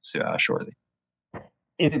him shortly.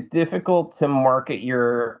 Is it difficult to market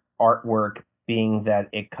your artwork being that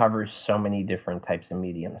it covers so many different types of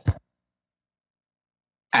mediums?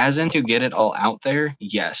 As in to get it all out there,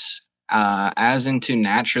 yes. As in to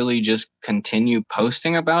naturally just continue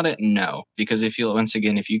posting about it, no. Because once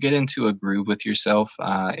again, if you get into a groove with yourself,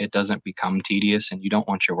 it doesn't become tedious, and you don't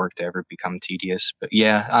want your work to ever become tedious. But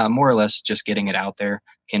yeah, more or less, just getting it out there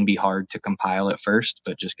can be hard to compile at first,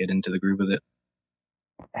 but just get into the groove of it.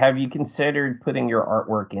 Have you considered putting your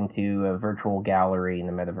artwork into a virtual gallery in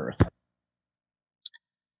the metaverse?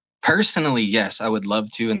 Personally, yes, I would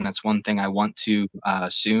love to, and that's one thing I want to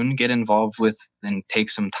soon get involved with and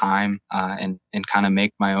take some time and kind of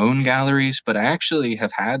make my own galleries. But I actually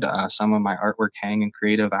have had some of my artwork hang in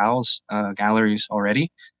Creative Owls galleries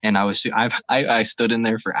already, and I stood in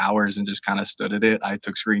there for hours and just kind of stood at it. I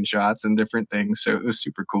took screenshots and different things, so it was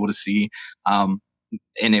super cool to see.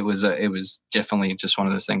 And it was definitely just one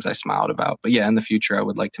of those things I smiled about. But yeah, in the future, I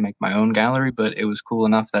would like to make my own gallery. But it was cool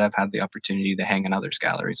enough that I've had the opportunity to hang in others'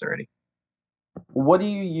 galleries already. What do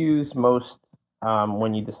you use most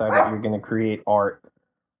when you decide that you're going to create art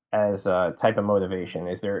as a type of motivation?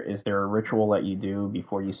 Is there a ritual that you do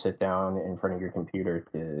before you sit down in front of your computer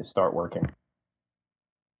to start working?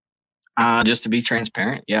 Just to be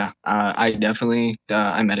transparent, yeah, I definitely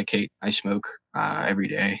I medicate. I smoke every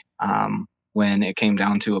day. When it came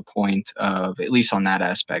down to a point of, at least on that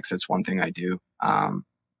aspect, it's one thing I do.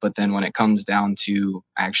 But then when it comes down to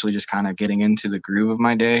actually just kind of getting into the groove of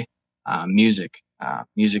my day, music.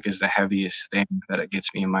 Music is the heaviest thing that it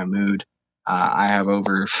gets me in my mood. I have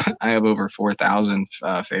over I have over 4,000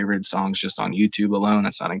 favorite songs just on YouTube alone.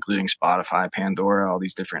 That's not including Spotify, Pandora, all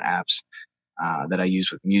these different apps that I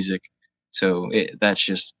use with music. So that's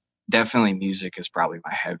just definitely, music is probably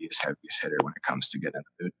my heaviest hitter when it comes to getting in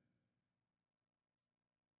the mood.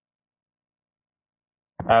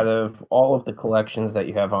 Out of all of the collections that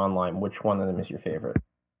you have online, which one of them is your favorite?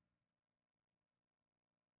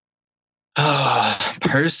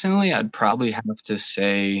 Personally, I'd probably have to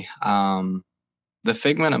say the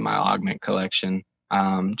Figment of My Augment collection,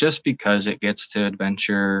 just because it gets to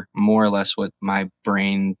adventure more or less what my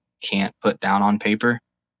brain can't put down on paper.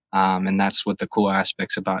 And that's what the cool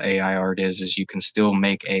aspects about AI art is you can still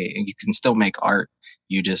make art.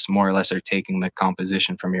 You just more or less are taking the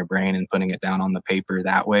composition from your brain and putting it down on the paper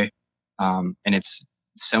that way. And it's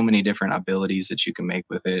so many different abilities that you can make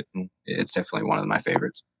with it. And it's definitely one of my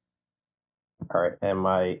favorites. All right, and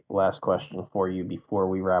my last question for you before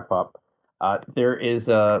we wrap up. There is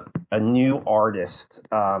a new artist.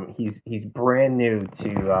 He's brand new to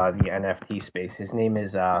the NFT space. His name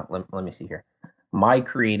is let me see here, My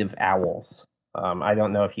Creative Owls. I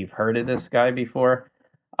don't know if you've heard of this guy before.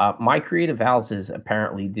 My Creative Owls is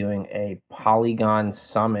apparently doing a Polygon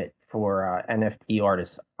Summit for NFT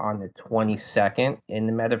artists on the 22nd in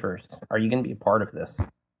the metaverse. Are you going to be a part of this?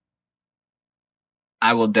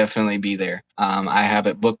 I will definitely be there. I have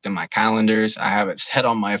it booked in my calendars. I have it set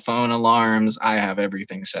on my phone alarms. I have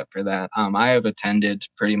everything set for that. I have attended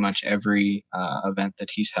pretty much every event that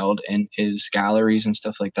he's held in his galleries and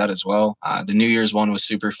stuff like that as well. The New Year's one was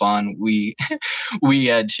super fun. We we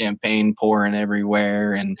had champagne pouring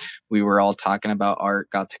everywhere, and we were all talking about art.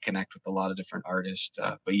 Got to connect with a lot of different artists.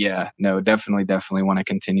 But yeah, no, definitely want to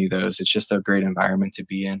continue those. It's just a great environment to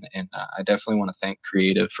be in, and I definitely want to thank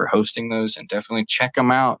Creative for hosting those, and definitely check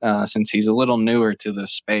him out since he's a little newer to the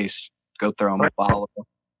space. Go throw him a follow.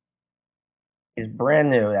 He's brand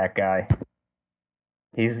new, that guy.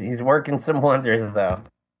 He's working some wonders though.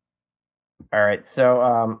 All right,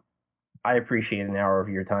 so I appreciate an hour of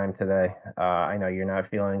your time today. I know you're not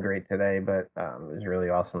feeling great today, but it was really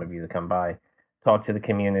awesome of you to come by, talk to the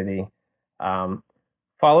community.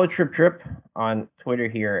 Follow Trip Trip on Twitter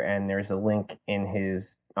here, and there's a link on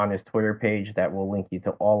his Twitter page that will link you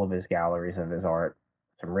to all of his galleries of his art.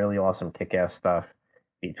 Some really awesome kick-ass stuff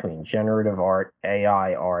between generative art,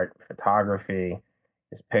 AI art, photography,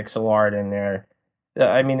 his pixel art in there.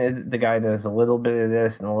 I mean, the guy does a little bit of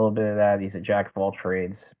this and a little bit of that. He's a jack of all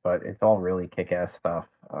trades, but it's all really kick-ass stuff.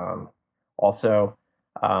 Also,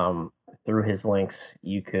 through his links,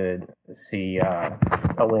 you could see a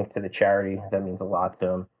link to the charity that means a lot to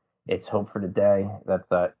him. It's Hope for the Day. That's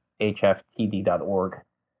hftd.org.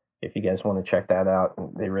 If you guys want to check that out,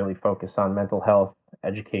 they really focus on mental health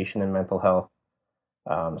education in mental health,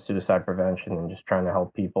 suicide prevention, and just trying to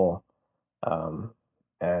help people. Um,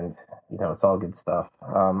 and it's all good stuff.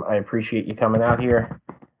 I appreciate you coming out here.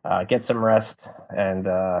 Get some rest, and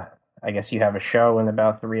I guess you have a show in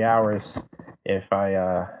about 3 hours. If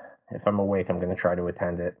I'm awake, I'm going to try to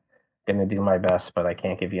attend it. Going to do my best, but I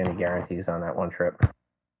can't give you any guarantees on that one trip.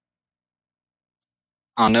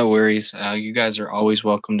 Oh, no worries. You guys are always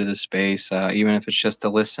welcome to the space, even if it's just to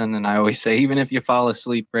listen. And I always say, even if you fall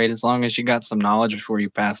asleep, right, as long as you got some knowledge before you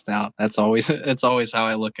passed out, that's always how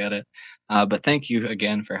I look at it. But thank you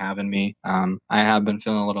again for having me. I have been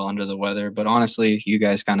feeling a little under the weather, but honestly, you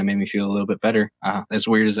guys kind of made me feel a little bit better. As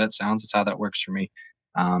weird as that sounds, it's how that works for me.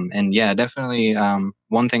 And yeah, definitely.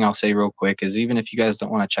 One thing I'll say real quick is even if you guys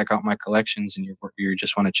don't want to check out my collections and you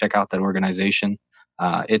just want to check out that organization,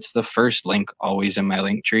 it's the first link always in my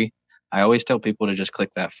link tree. I always tell people to just click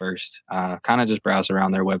that first. Kind of just browse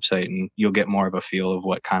around their website and you'll get more of a feel of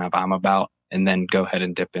what kind of I'm about. And then go ahead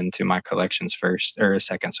and dip into my collections first, or a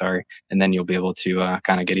second, sorry. And then you'll be able to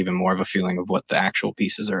kind of get even more of a feeling of what the actual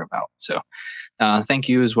pieces are about. So thank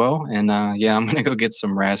you as well. And yeah, I'm going to go get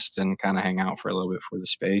some rest and kind of hang out for a little bit for the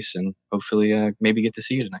space and hopefully maybe get to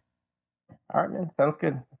see you tonight. All right, man. Sounds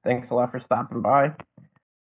good. Thanks a lot for stopping by.